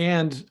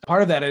 And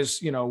part of that is,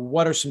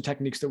 what are some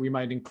techniques that we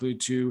might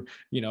include to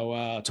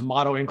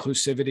model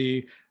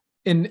inclusivity?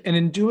 And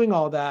in doing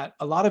all that,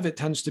 a lot of it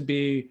tends to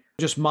be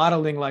just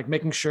modeling, like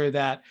making sure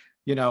that,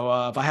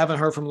 if I haven't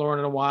heard from Lauren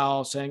in a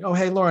while, saying, oh,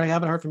 hey, Lauren, I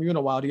haven't heard from you in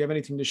a while. Do you have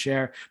anything to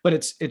share? But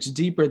it's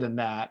deeper than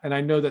that. And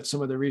I know that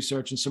some of the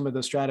research and some of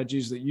the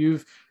strategies that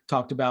you've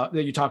talked about,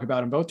 that you talk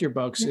about in both your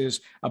books,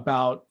 is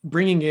about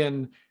bringing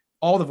in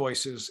all the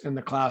voices in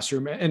the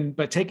classroom,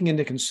 but taking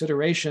into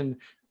consideration,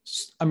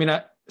 some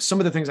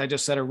of the things I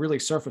just said are really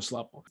surface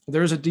level.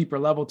 There's a deeper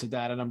level to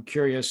that. And I'm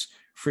curious,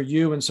 for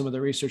you and some of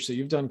the research that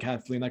you've done,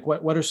 Kathleen, like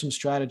what are some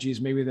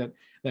strategies maybe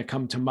that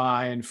come to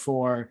mind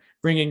for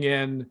bringing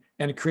in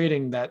and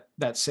creating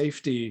that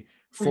safety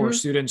for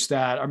students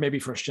that are maybe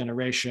first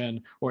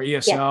generation or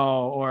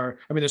ESL, or,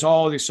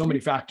 there's so many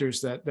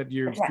factors that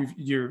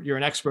you're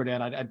an expert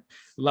in. I'd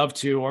love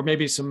to, or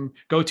maybe some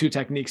go-to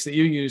techniques that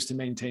you use to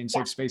maintain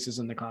safe spaces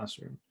in the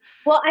classroom.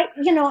 Well,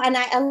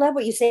 I love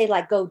what you say,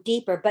 like go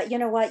deeper, but you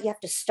know what? You have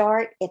to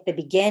start at the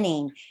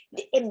beginning.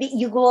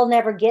 You will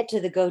never get to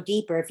the go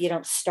deeper if you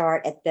don't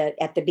start at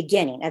the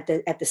beginning, at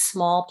the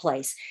small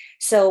place.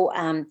 So,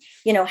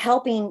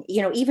 helping,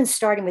 even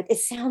starting with, it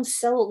sounds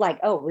so like,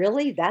 oh,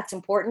 really? That's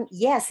important.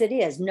 Yes, it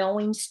is,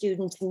 knowing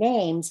students'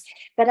 names,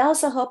 but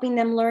also helping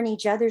them learn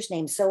each other's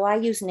names. So I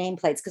use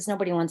nameplates because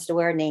nobody wants to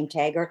wear a name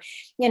tag, or,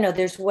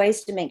 there's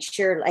ways to make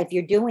sure if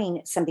you're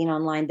doing something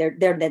online,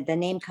 the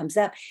name comes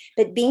up,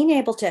 but being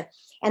able to,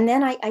 and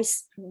then I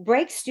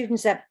break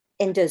students up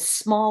into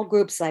small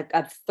groups like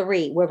of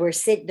three, where they're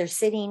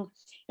sitting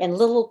in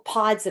little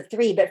pods of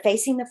three, but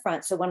facing the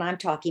front. So when I'm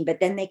talking, but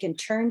then they can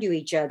turn to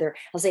each other.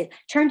 I'll say,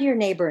 turn to your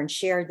neighbor and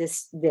share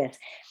this.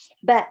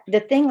 But the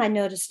thing I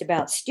noticed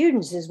about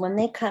students is when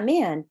they come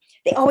in,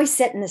 they always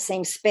sit in the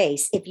same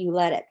space if you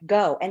let it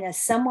go. And as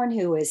someone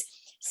who is,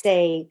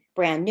 say,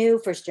 brand new,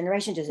 first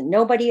generation, doesn't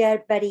know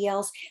anybody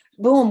else,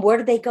 boom, where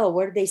do they go?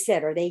 Where do they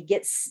sit? Or they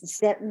get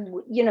set,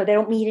 they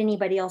don't meet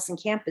anybody else in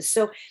campus.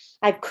 So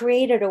I've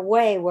created a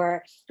way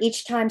where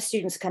each time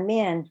students come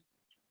in,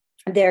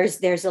 there's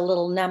a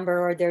little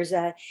number, or there's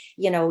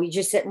you're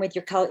just sitting with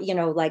your color,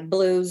 like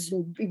blues,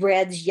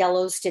 reds,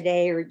 yellows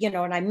today, or,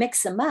 and I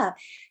mix them up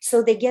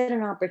so they get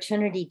an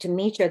opportunity to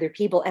meet other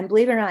people. And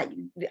believe it or not,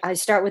 I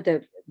start with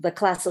the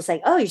class will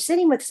say, oh, you're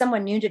sitting with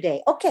someone new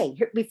today. Okay,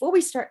 before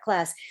we start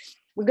class,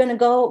 we're going to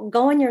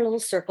go in your little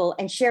circle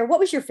and share what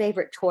was your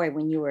favorite toy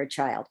when you were a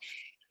child.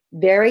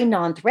 Very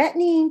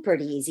non-threatening,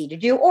 pretty easy to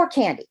do, or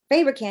candy,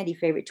 favorite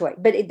toy.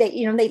 But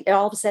they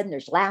all of a sudden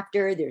there's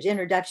laughter, there's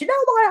introduction.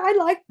 Oh, I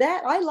like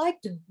that. I like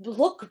to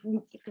look,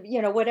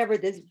 whatever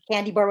this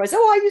candy bar was.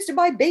 Oh, I used to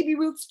buy Baby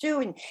Ruths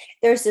too. And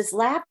there's this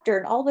laughter,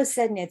 and all of a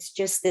sudden it's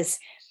just this,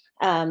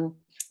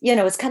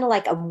 it's kind of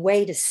like a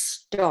way to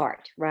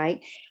start,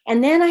 right?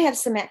 And then I have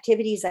some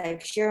activities I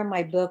share in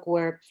my book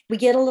where we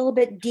get a little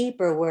bit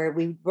deeper, where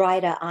we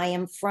write a I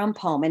am from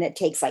poem, and it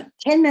takes like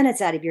 10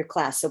 minutes out of your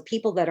class. So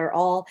people that are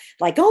all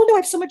like, oh no, I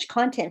have so much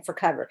content for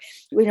cover.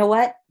 You know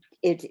what?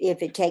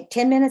 If it take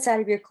 10 minutes out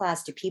of your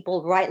class to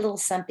people write a little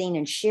something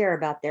and share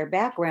about their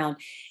background,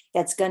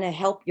 that's going to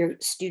help your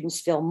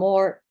students feel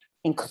more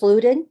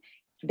included,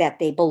 that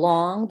they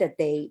belong, that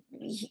they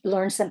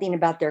learn something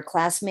about their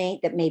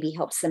classmate that maybe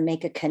helps them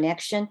make a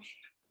connection.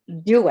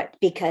 Do it,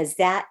 because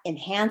that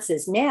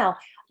enhances. Now,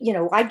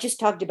 I just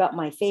talked about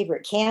my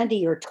favorite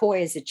candy or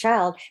toy as a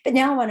child, but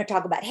now I want to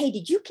talk about, hey,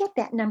 did you get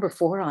that number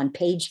 4 on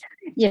page,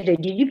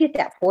 did you get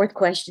that 4th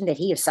question that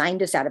he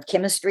assigned us out of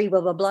chemistry,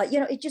 blah, blah, blah.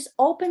 It just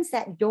opens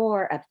that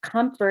door of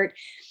comfort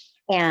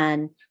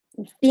and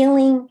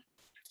feeling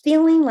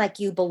like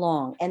you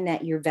belong and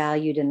that you're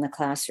valued in the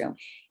classroom.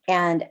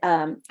 And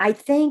I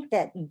think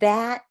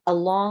that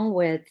along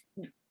with,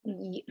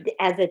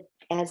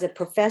 as a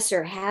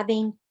professor,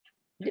 having,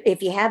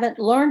 if you haven't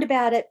learned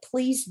about it,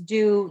 please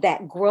do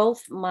that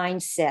growth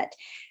mindset,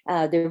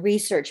 the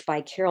research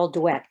by Carol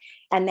Dweck,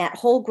 and that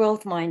whole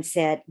growth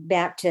mindset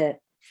back to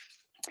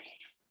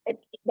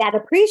that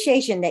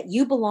appreciation that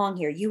you belong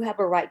here, you have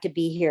a right to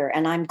be here,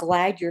 and I'm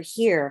glad you're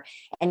here.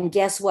 And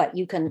guess what?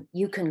 You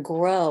can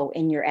grow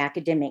in your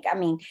academic. I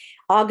mean,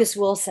 August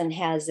Wilson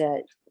has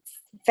a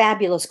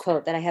fabulous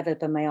quote that I have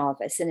up in my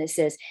office, and it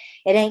says,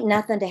 it ain't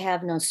nothing to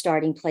have no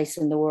starting place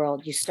in the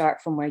world. You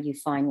start from where you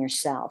find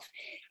yourself.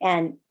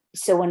 And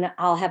so when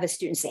I'll have a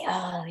student say,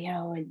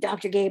 oh,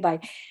 Dr. Gabe, I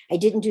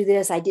didn't do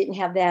this, I didn't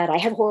have that, I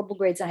had horrible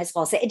grades in high school,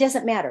 I'll say, it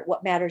doesn't matter.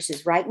 What matters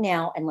is right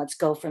now, and let's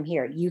go from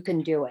here. You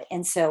can do it.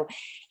 And so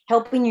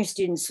helping your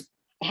students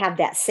have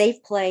that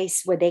safe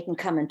place where they can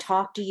come and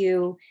talk to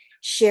you,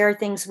 share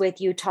things with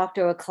you, talk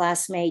to a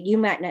classmate. You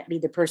might not be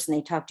the person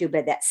they talk to,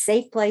 but that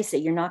safe place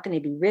that you're not going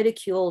to be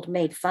ridiculed,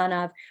 made fun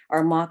of,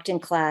 or mocked in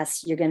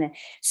class. You're going to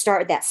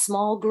start that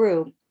small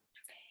group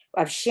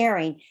of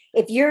sharing.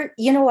 If you're,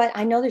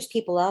 I know there's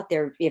people out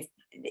there, if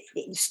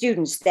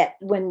students that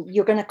when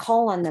you're going to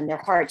call on them, their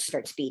heart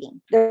starts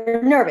beating.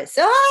 They're nervous.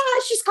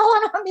 She's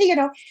calling on me,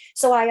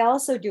 So I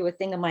also do a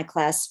thing in my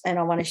class, and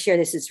I want to share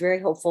this. It's very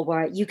helpful,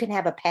 where you can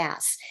have a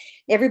pass.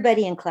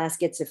 Everybody in class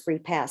gets a free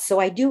pass. So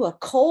I do a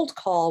cold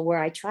call where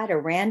I try to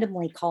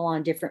randomly call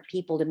on different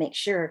people to make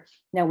sure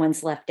no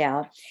one's left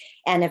out.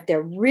 And if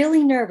they're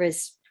really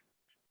nervous,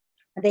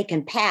 they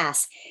can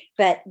pass.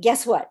 But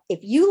guess what? If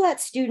you let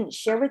students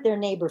share with their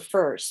neighbor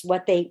first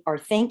what they are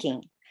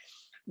thinking,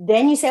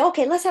 then you say,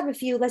 okay, let's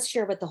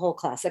share with the whole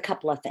class a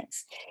couple of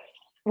things.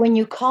 When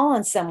you call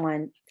on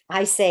someone,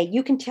 I say,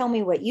 you can tell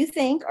me what you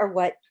think or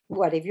what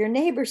have your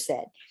neighbor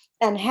said.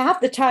 And half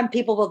the time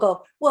people will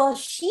go, well,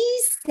 she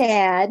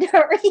said,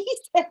 or he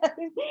said,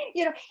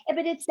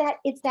 but it's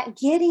that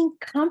getting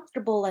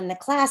comfortable in the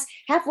class.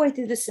 Halfway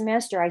through the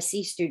semester, I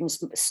see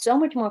students so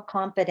much more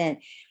confident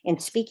in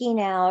speaking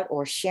out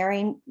or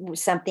sharing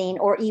something,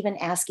 or even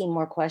asking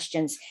more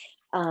questions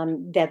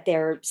that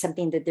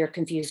they're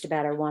confused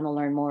about or want to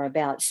learn more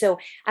about. So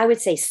I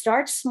would say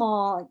start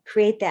small,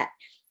 create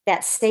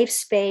that safe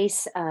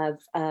space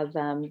of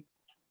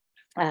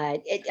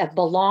a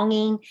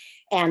belonging,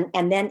 and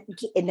then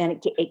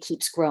it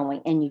keeps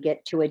growing, and you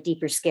get to a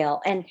deeper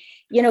scale. And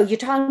you're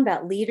talking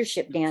about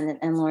leadership, Dan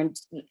and Lauren.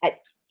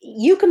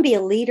 You can be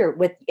a leader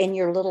in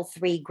your little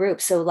 3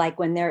 groups. So like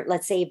when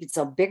let's say if it's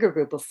a bigger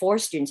group of 4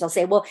 students, I'll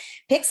say, well,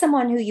 pick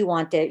someone who you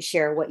want to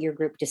share what your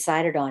group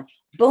decided on.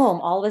 Boom,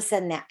 all of a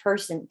sudden that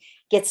person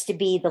gets to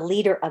be the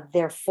leader of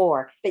their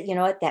 4. But you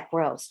know what? That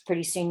grows.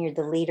 Pretty soon you're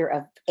the leader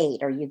of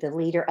 8, or you're the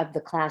leader of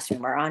the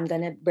classroom, or I'm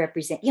going to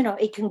represent,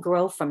 it can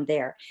grow from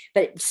there.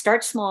 But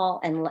start small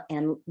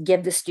and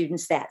give the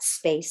students that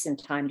space and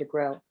time to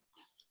grow.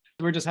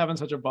 We're just having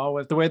such a ball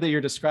with the way that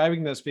you're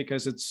describing this,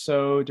 because it's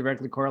so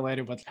directly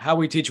correlated with how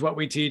we teach what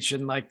we teach,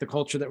 and like the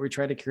culture that we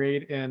try to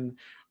create in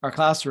our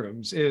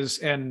classrooms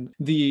and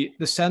the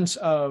sense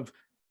of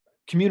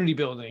community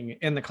building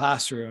in the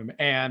classroom.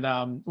 And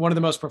one of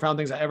the most profound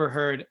things I ever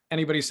heard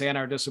anybody say in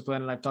our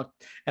discipline, and I've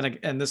talked,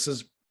 and this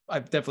is,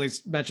 I've definitely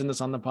mentioned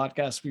this on the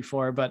podcast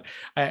before, but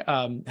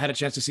I had a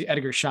chance to see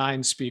Edgar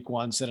Schein speak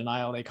once at an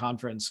ILA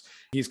conference.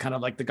 He's kind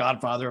of like the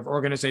godfather of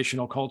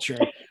organizational culture.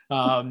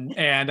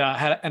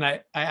 I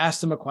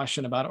asked him a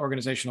question about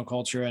organizational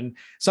culture, and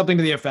something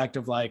to the effect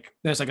of like,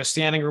 there's like a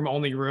standing room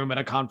only room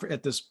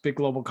at this big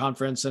global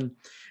conference. And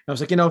I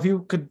was like, if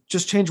you could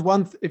just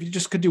if you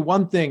just could do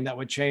one thing that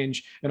would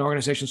change an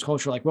organization's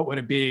culture, like what would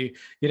it be?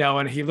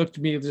 And he looked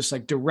at me just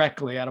like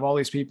directly out of all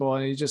these people,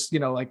 and he just,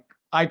 like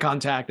eye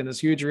contact in this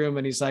huge room.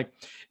 And he's like,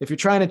 if you're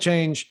trying to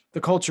change the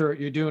culture,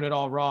 you're doing it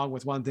all wrong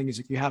with one thing. He's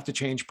like, you have to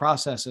change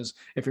processes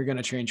if you're going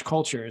to change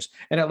cultures.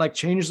 And it like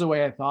changed the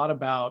way I thought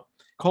about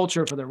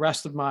culture for the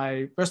rest of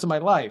my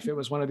life. It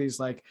was one of these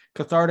like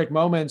cathartic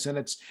moments. And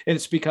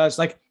it's because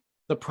like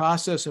the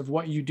process of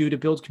what you do to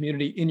build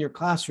community in your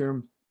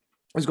classroom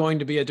is going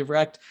to be a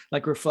direct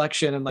like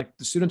reflection, and like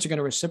the students are going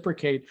to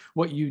reciprocate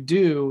what you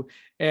do.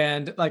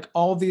 And like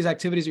all of these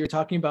activities that you're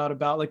talking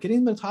about like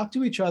getting them to talk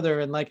to each other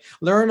and like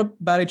learn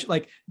about each,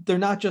 like they're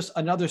not just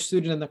another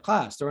student in the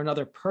class, they're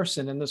another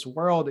person in this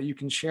world that you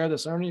can share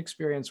this learning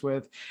experience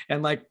with.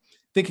 And like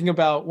thinking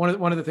about one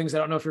of the things, I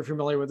don't know if you're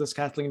familiar with this,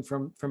 Kathleen,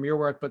 from your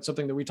work, but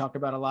something that we talk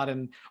about a lot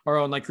in our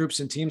own like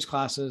groups and teams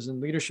classes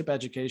and leadership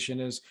education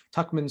is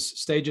Tuckman's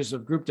stages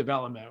of group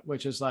development,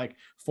 which is like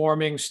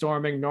forming,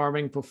 storming,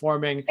 norming,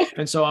 performing.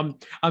 And so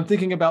I'm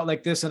thinking about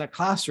like this in a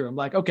classroom,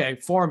 like, okay,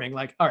 forming,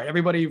 like, all right,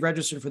 everybody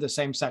registered for the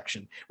same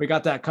section. We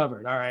got that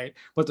covered. All right.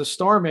 But the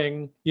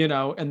storming,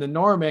 and the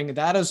norming,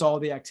 that is all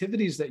the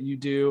activities that you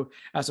do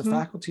as a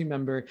faculty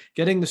member,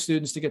 getting the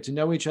students to get to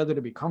know each other,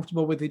 to be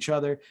comfortable with each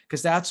other,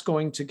 because that's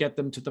going to get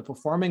them to the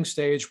performing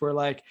stage where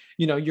like,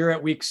 you're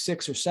at week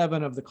 6 or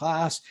 7 of the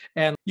class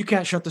and you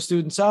can't shut the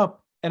students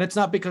up. And it's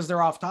not because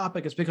they're off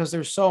topic, it's because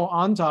they're so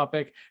on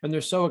topic and they're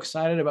so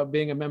excited about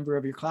being a member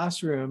of your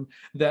classroom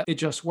that it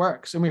just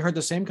works. And we heard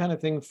the same kind of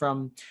thing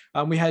from,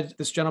 we had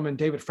this gentleman,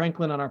 David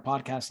Franklin, on our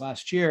podcast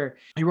last year.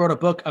 He wrote a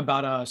book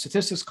about a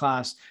statistics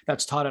class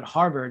that's taught at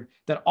Harvard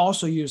that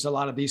also used a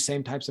lot of these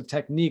same types of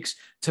techniques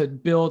to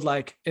build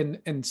like an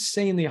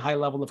insanely high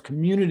level of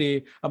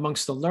community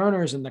amongst the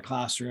learners in the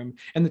classroom.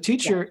 And the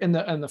teacher and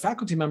the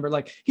faculty member,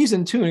 like he's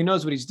in tune, he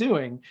knows what he's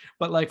doing.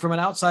 But like from an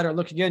outsider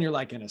looking in, you're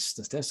like, in a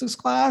statistics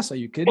class, are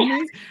you kidding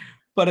me?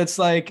 But it's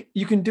like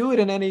you can do it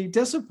in any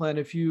discipline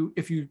if you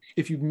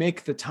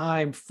make the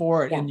time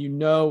for it, and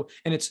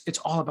and it's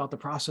all about the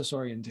process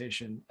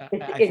orientation. I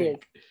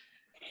think.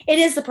 It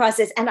is the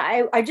process. And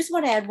I just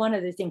want to add one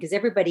other thing, because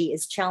everybody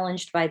is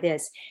challenged by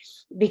this,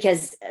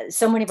 because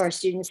so many of our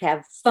students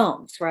have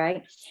phones,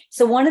 right?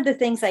 So one of the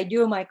things I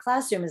do in my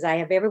classroom is I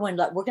have everyone,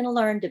 we're going to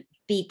learn to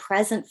be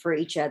present for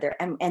each other.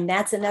 And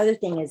that's another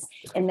thing, is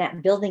in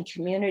that building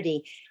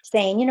community,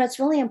 saying, it's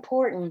really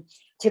important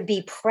to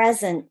be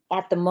present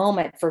at the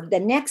moment for the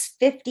next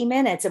 50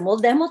 minutes. And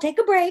then we'll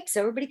take a break so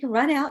everybody can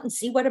run out and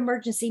see what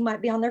emergency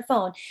might be on their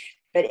phone.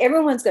 But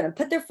everyone's going to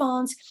put their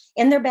phones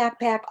in their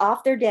backpack,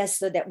 off their desk,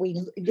 so that we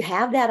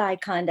have that eye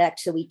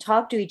contact, so we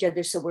talk to each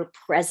other, so we're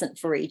present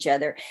for each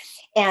other.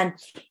 And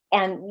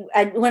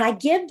when I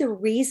give the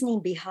reasoning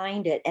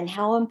behind it and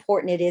how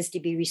important it is to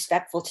be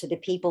respectful to the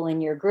people in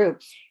your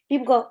group,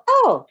 people go,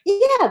 oh,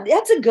 yeah,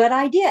 that's a good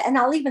idea. And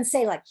I'll even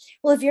say like,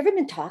 well, have you ever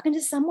been talking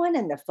to someone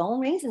and the phone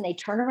rings and they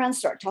turn around and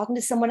start talking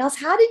to someone else?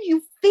 How did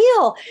you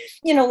feel?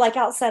 Like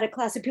outside of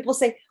class, and people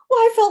say, well,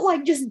 I felt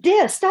like just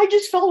dissed. I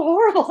just felt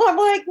horrible. I'm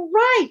like,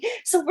 right.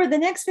 So for the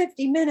next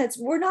 50 minutes,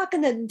 we're not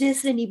going to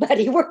diss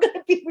anybody. We're going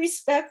to be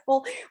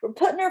respectful. We're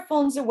putting our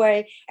phones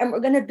away, and we're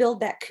going to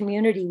build that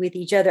community with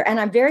each other. And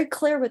I'm very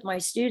clear with my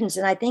students,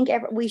 and I think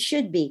we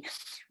should be,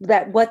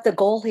 that what the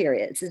goal here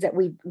is that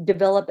we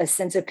develop a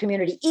sense of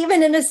community,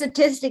 even in a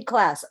statistic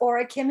class or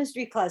a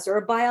chemistry class or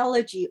a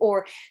biology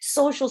or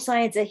social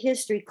science, a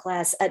history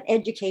class, an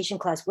education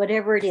class,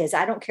 whatever it is.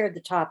 I don't care the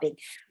topic.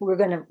 We're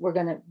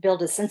going to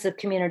build a sense of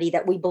community,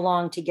 that we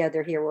belong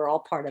together here. We're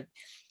all part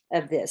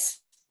of this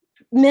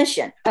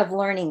mission of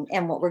learning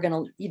and what we're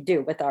going to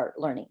do with our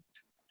learning.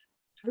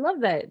 I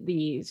love that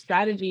the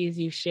strategies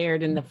you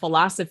shared and the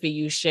philosophy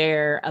you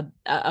share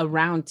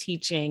around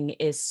teaching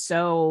is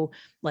so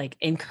like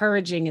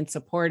encouraging and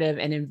supportive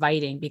and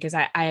inviting, because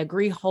I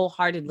agree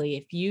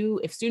wholeheartedly.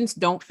 If students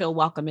don't feel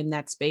welcome in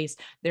that space,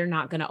 they're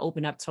not going to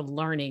open up to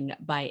learning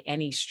by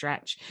any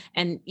stretch.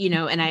 And,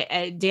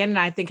 and Dan and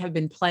I think have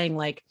been playing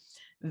like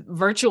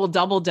virtual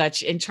double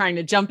dutch and trying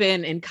to jump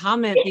in and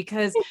comment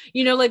because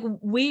like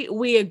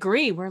we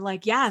agree. We're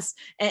like, yes.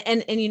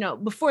 And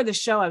before the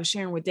show I was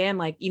sharing with Dan,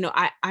 like,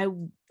 I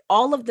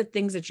all of the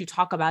things that you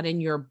talk about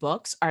in your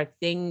books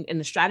and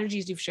the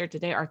strategies you've shared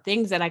today are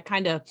things that I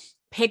kind of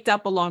picked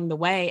up along the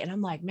way. And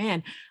I'm like,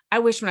 man, I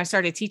wish when I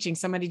started teaching,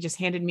 somebody just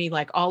handed me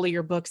like all of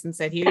your books and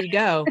said, here you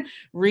go,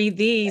 read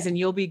these and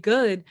you'll be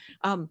good.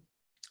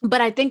 But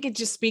I think it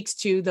just speaks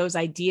to those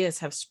ideas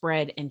have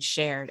spread and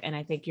shared. And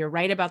I think you're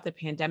right about the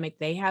pandemic.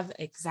 They have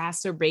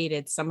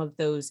exacerbated some of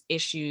those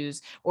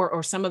issues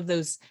or some of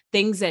those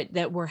things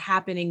that were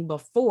happening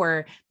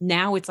before.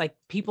 Now it's like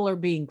people are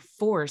being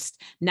forced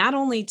not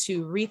only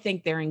to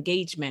rethink their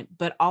engagement,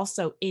 but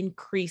also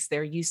increase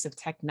their use of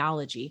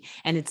technology.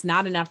 And it's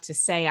not enough to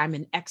say I'm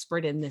an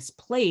expert in this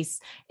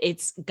place.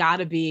 It's got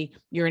to be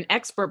you're an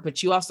expert,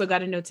 but you also got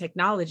to know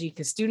technology,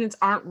 because students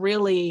aren't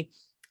really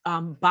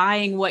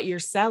buying what you're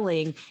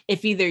selling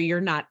if either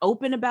you're not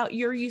open about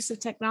your use of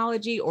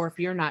technology or if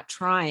you're not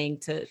trying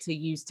to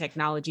use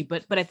technology.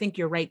 But I think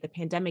you're right. The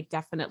pandemic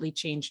definitely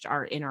changed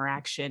our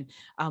interaction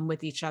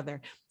with each other.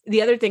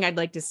 The other thing I'd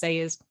like to say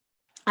is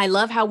I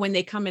love how when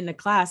they come into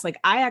class, like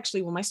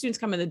when my students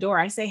come in the door,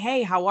 I say,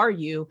 hey, how are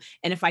you?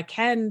 And if I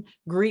can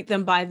greet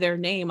them by their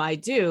name, I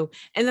do.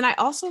 And then I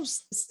also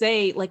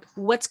say, like,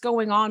 what's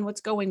going on?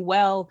 What's going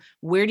well?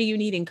 Where do you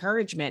need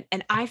encouragement?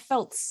 And I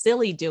felt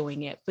silly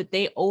doing it, but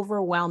they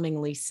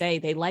overwhelmingly say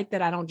they like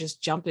that I don't just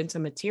jump into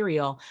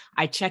material.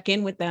 I check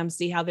in with them,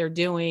 see how they're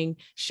doing,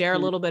 share a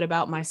little bit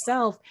about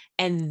myself.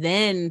 And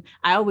then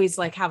I always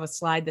like have a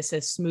slide that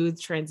says smooth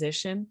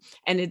transition.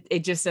 And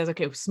it just says,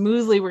 okay,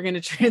 smoothly, we're going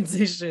to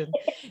transition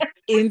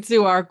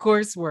into our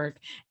coursework,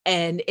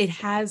 and it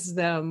has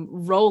them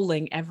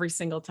rolling every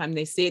single time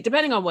they see it,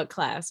 depending on what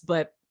class.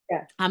 But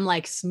yeah. I'm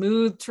like,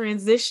 smooth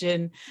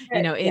transition,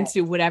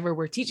 into whatever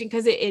we're teaching,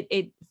 because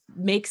it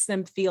makes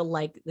them feel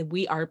like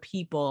we are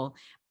people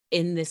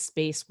in this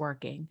space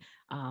working.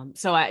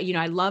 So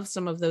I love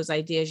some of those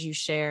ideas you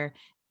share,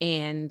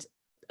 and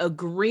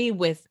agree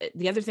with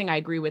the other thing I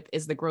agree with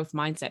is the growth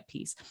mindset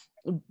piece.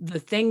 The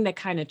thing that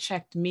kind of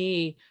checked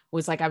me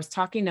was like, I was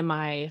talking to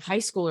my high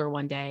schooler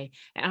one day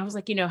and I was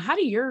like, how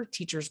do your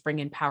teachers bring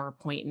in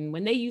PowerPoint? And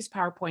when they use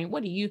PowerPoint,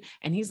 what do you,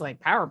 and he's like,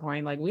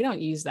 PowerPoint, like, we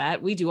don't use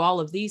that. We do all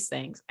of these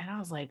things. And I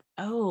was like,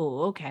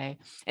 oh, okay.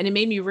 And it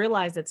made me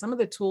realize that some of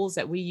the tools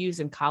that we use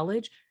in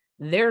college,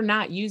 they're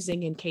not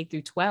using in K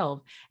through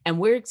 12. And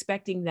we're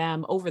expecting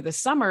them over the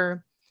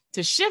summer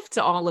to shift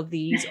to all of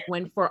these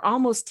when for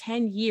almost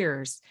 10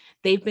 years,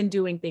 they've been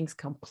doing things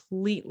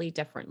completely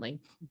differently.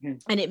 Mm-hmm.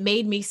 And it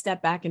made me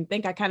step back and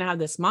think. I kind of have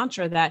this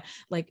mantra that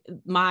like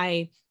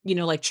my,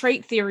 like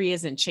trait theory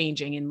isn't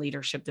changing in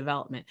leadership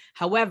development.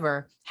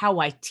 However, how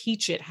I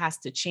teach it has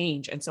to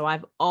change. And so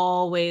I've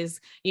always,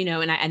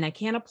 and I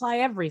can't apply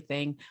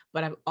everything,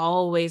 but I've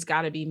always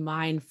got to be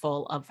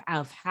mindful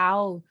of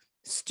how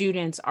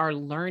students are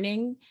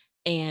learning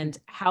and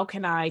how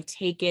can I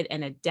take it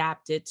and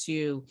adapt it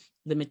to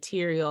the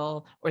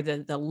material or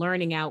the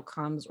learning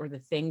outcomes or the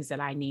things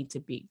that I need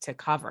to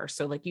cover.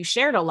 So like you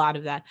shared a lot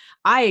of that.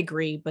 I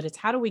agree, but it's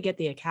how do we get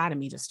the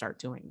academy to start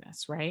doing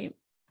this, right?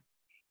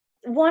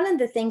 One of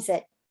the things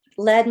that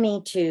led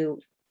me to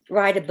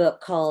write a book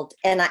called,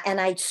 and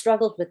I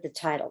struggled with the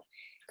title,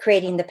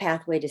 Creating the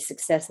Pathway to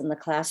Success in the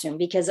Classroom,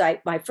 because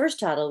my first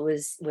title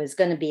was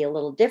going to be a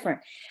little different.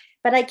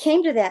 But I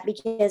came to that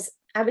because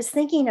I was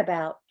thinking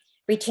about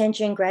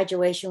retention,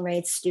 graduation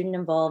rates, student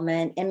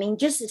involvement. I mean,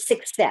 just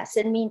success.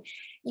 I mean,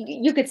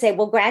 you could say,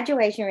 well,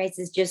 graduation rates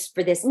is just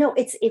for this. No,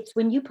 it's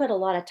when you put a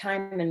lot of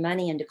time and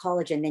money into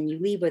college and then you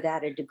leave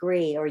without a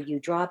degree or you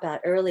drop out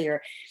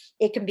earlier,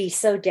 it can be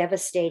so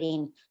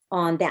devastating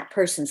on that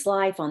person's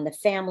life, on the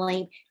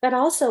family, but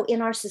also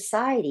in our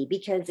society,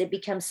 because it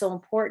becomes so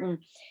important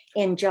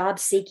in job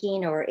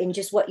seeking or in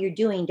just what you're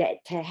doing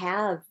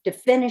to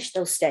finish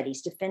those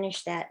studies, to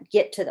finish that,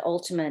 get to the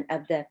ultimate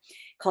of the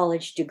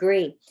college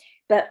degree.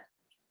 But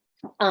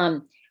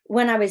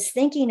when I was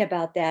thinking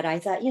about that, I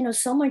thought,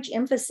 so much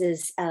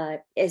emphasis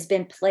has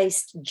been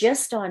placed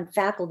just on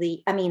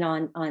faculty. I mean,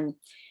 on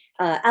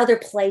other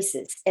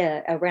places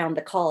around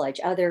the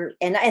college.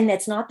 And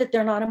that's not that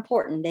they're not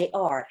important; they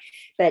are.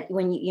 But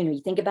when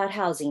you think about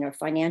housing or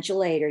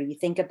financial aid, or you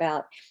think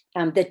about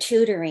the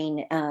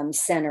tutoring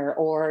center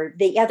or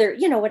the other,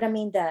 what I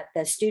mean,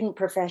 the student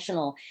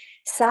professional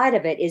side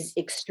of it is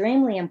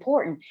extremely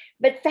important.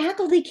 But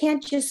faculty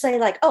can't just say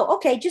like, oh,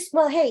 okay,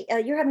 hey,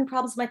 you're having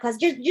problems in my class,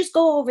 just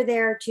go over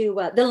there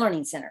to the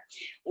learning center.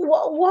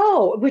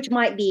 Whoa, which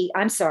might be,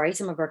 I'm sorry,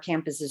 some of our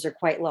campuses are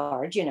quite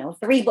large,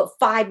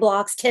 5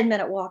 blocks,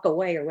 10-minute walk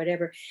away or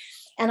whatever.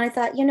 And I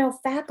thought,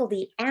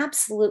 faculty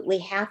absolutely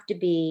have to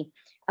be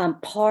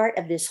part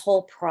of this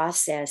whole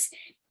process.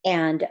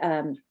 and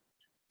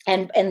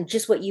and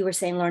just what you were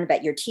saying, Lauren,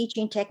 about your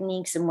teaching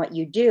techniques and what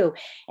you do.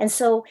 And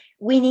so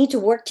we need to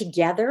work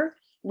together.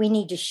 We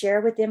need to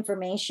share with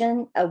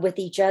information with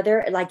each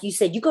other. Like you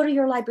said, you go to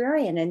your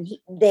librarian and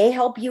they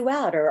help you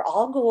out, or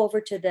I'll go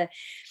over to the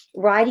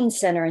writing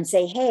center and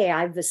say, hey,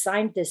 I've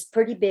assigned this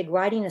pretty big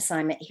writing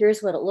assignment.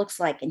 Here's what it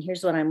looks like. And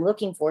here's what I'm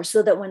looking for.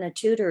 So that when a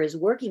tutor is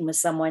working with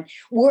someone,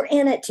 we're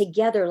in it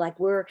together, like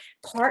we're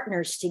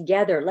partners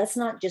together. Let's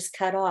not just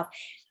cut off.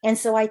 And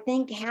so I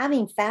think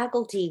having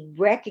faculty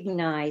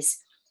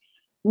recognize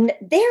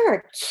they're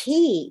a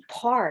key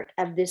part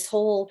of this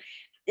whole,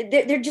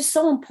 they're just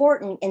so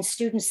important in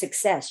student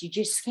success. You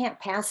just can't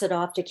pass it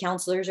off to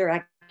counselors or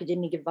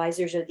academic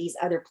advisors or these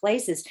other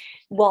places.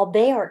 While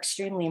they are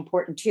extremely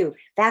important too.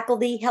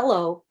 Faculty,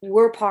 hello,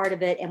 we're part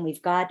of it, and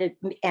we've got to,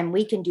 and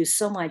we can do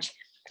so much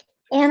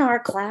in our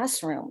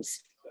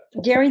classrooms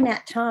during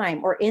that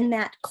time, or in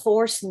that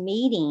course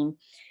meeting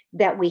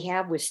that we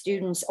have with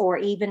students, or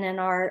even in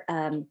our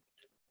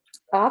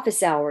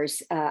office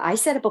hours. I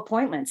set up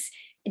appointments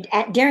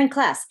during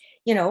class,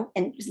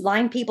 and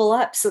line people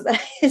up so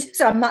that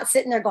so I'm not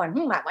sitting there going,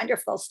 I wonder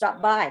if they'll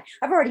stop by.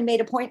 I've already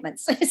made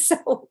appointments.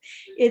 So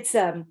it's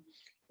can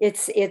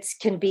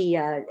be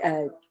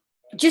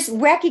just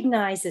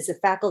recognized as a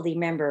faculty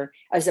member,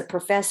 as a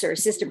professor,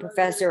 assistant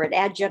professor, an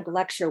adjunct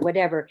lecturer,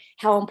 whatever,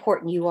 how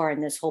important you are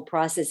in this whole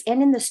process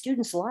and in the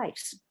students'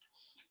 lives.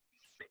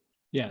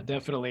 Yeah,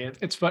 definitely.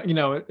 It's fun.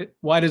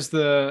 Why does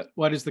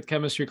the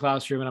chemistry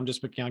classroom, and I'm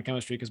just picking on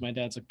chemistry because my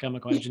dad's a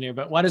chemical engineer,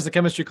 but why does the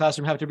chemistry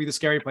classroom have to be the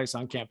scary place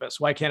on campus?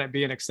 Why can't it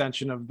be an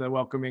extension of the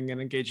welcoming and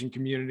engaging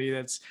community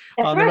that's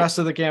on the rest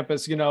of the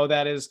campus,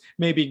 that is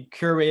maybe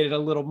curated a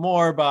little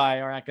more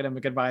by our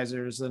academic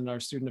advisors and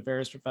our student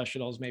affairs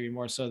professionals, maybe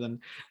more so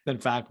than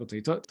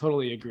faculty.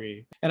 Totally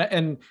agree.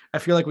 And I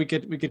feel like we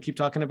could keep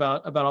talking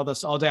about all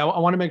this all day. I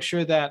want to make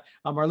sure that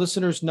our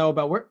listeners know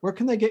about where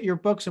can they get your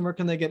books and where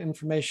can they get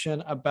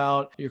information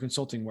about your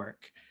consulting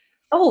work.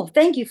 Oh,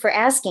 thank you for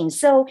asking.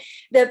 So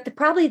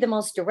probably the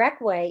most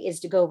direct way is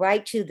to go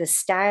right to the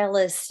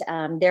Stylist.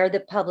 They're the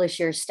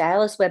publisher,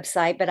 Stylist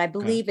website, but I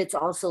believe it's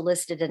also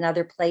listed in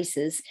other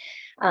places.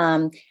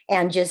 And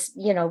just,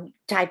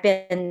 type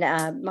in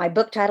my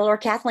book title or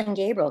Kathleen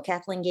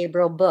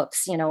Gabriel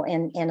books,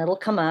 and it'll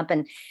come up,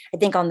 and I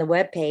think on the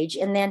webpage.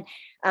 And then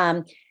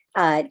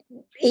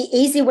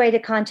easy way to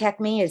contact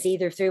me is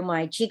either through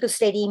my Chico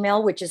State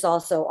email, which is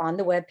also on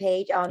the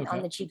webpage,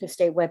 on the Chico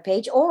State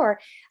webpage, or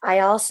I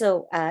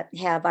also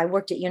I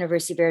worked at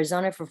University of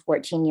Arizona for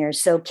 14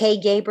 years. So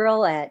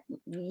Gabriel at,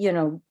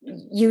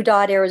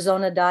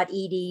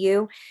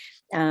 u.arizona.edu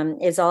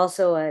is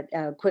also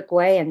a quick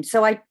way. And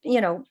so give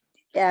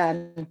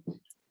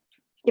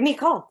me a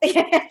call.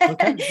 Okay.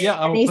 Yeah.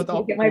 I'll put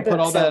all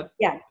that.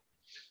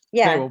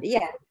 Yeah.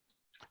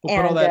 We'll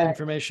put all that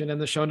information in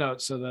the show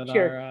notes so that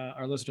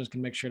our listeners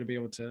can make sure to be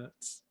able to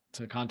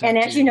contact. And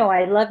as you know,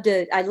 I love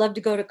to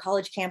go to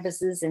college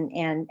campuses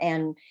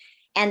and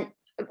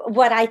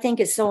what I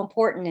think is so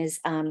important is,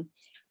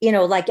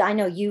 like I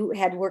know you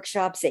had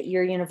workshops at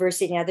your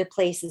university and other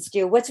places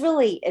too. What's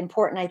really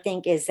important, I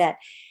think, is that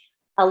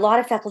a lot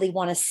of faculty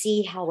want to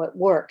see how it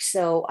works.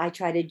 So I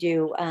try to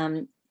do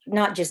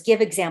not just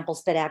give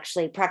examples, but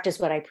actually practice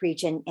what I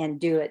preach and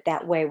do it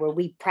that way, where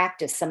we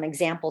practice some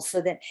examples so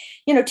that,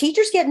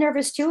 teachers get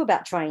nervous too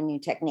about trying new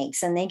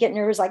techniques, and they get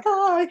nervous like,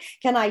 oh,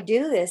 can I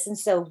do this? And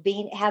so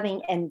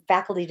having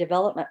faculty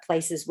development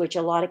places, which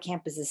a lot of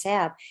campuses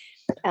have,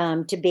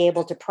 to be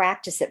able to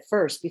practice it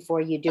first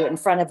before you do it in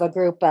front of a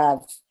group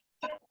of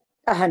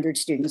 100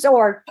 students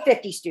or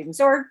 50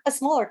 students or a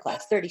smaller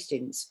class, 30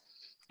 students.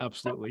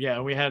 Absolutely. Yeah.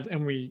 We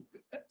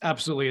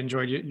absolutely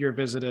enjoyed your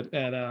visit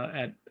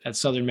at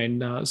Southern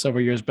Maine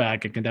several years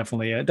back. It can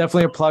definitely a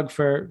plug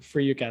for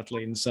you,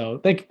 Kathleen. So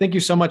thank you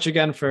so much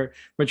again for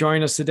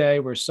joining us today.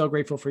 We're so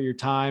grateful for your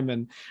time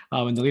and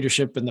the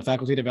leadership and the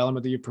faculty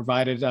development that you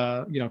provided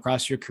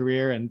across your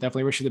career, and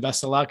definitely wish you the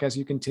best of luck as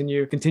you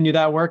continue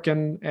that work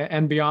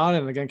and beyond.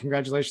 And again,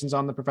 congratulations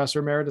on the Professor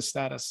Emeritus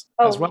status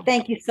as well.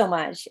 Thank you so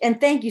much.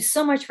 And thank you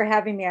so much for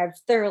having me. I've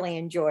thoroughly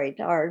enjoyed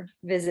our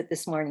visit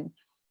this morning.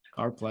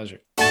 Our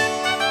pleasure.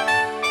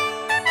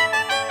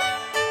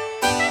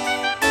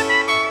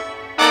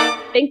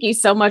 Thank you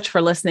so much for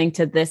listening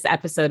to this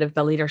episode of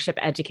the Leadership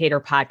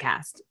Educator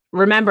Podcast.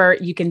 Remember,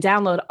 you can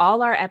download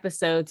all our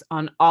episodes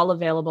on all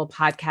available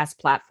podcast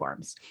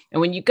platforms.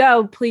 And when you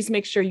go, please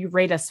make sure you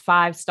rate us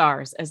 5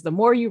 stars, as the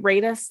more you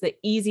rate us, the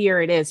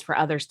easier it is for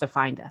others to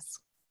find us.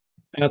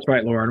 That's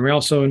right, Lauren. We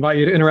also invite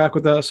you to interact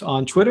with us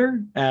on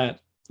Twitter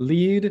at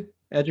Lead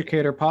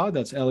Educator Pod.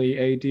 That's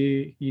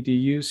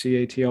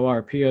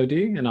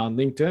LEADEDUCATORPOD, and on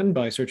LinkedIn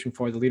by searching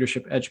for the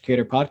Leadership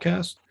Educator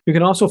Podcast. You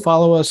can also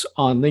follow us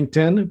on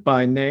LinkedIn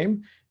by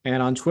name,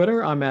 and on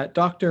Twitter, I'm at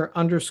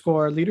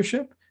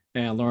Dr._leadership,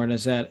 and Lauren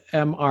is at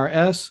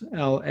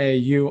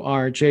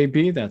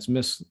MRSLAURJB. That's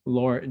Miss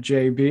Laura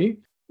JB.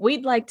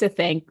 We'd like to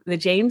thank the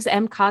James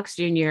M. Cox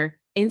Jr.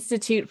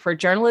 Institute for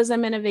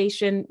Journalism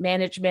Innovation,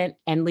 Management,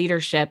 and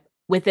Leadership,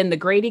 within the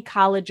Grady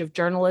College of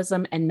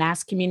Journalism and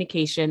Mass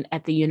Communication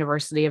at the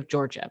University of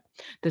Georgia.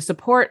 The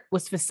support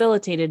was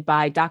facilitated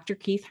by Dr.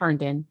 Keith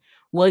Herndon,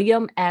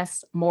 William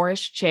S.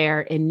 Morris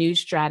Chair in News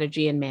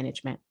Strategy and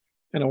Management.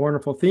 And a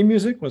wonderful theme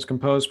music was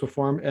composed,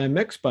 performed, and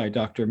mixed by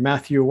Dr.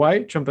 Matthew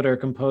White, trumpeter,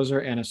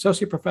 composer, and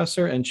associate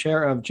professor and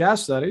chair of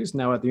jazz studies,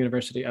 now at the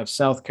University of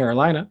South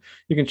Carolina.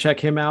 You can check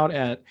him out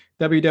at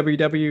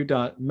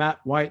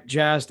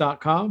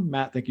www.mattwhitejazz.com.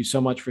 Matt, thank you so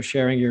much for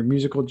sharing your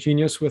musical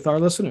genius with our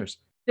listeners.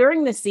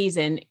 During the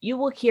season, you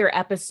will hear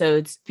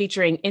episodes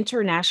featuring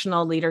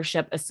International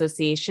Leadership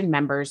Association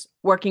members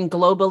working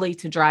globally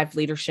to drive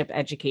leadership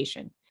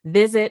education.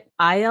 Visit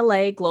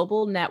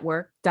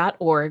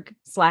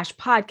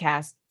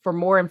ilaglobalnetwork.org/podcast for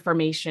more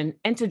information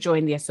and to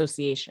join the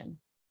association.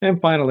 And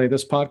finally,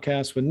 this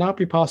podcast would not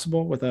be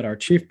possible without our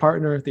chief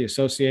partner, the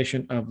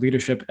Association of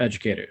Leadership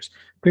Educators.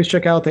 Please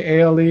check out the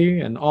ALE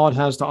and all it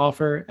has to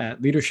offer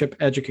at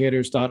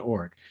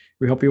leadershipeducators.org.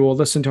 We hope you will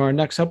listen to our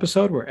next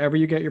episode wherever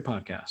you get your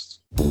podcasts.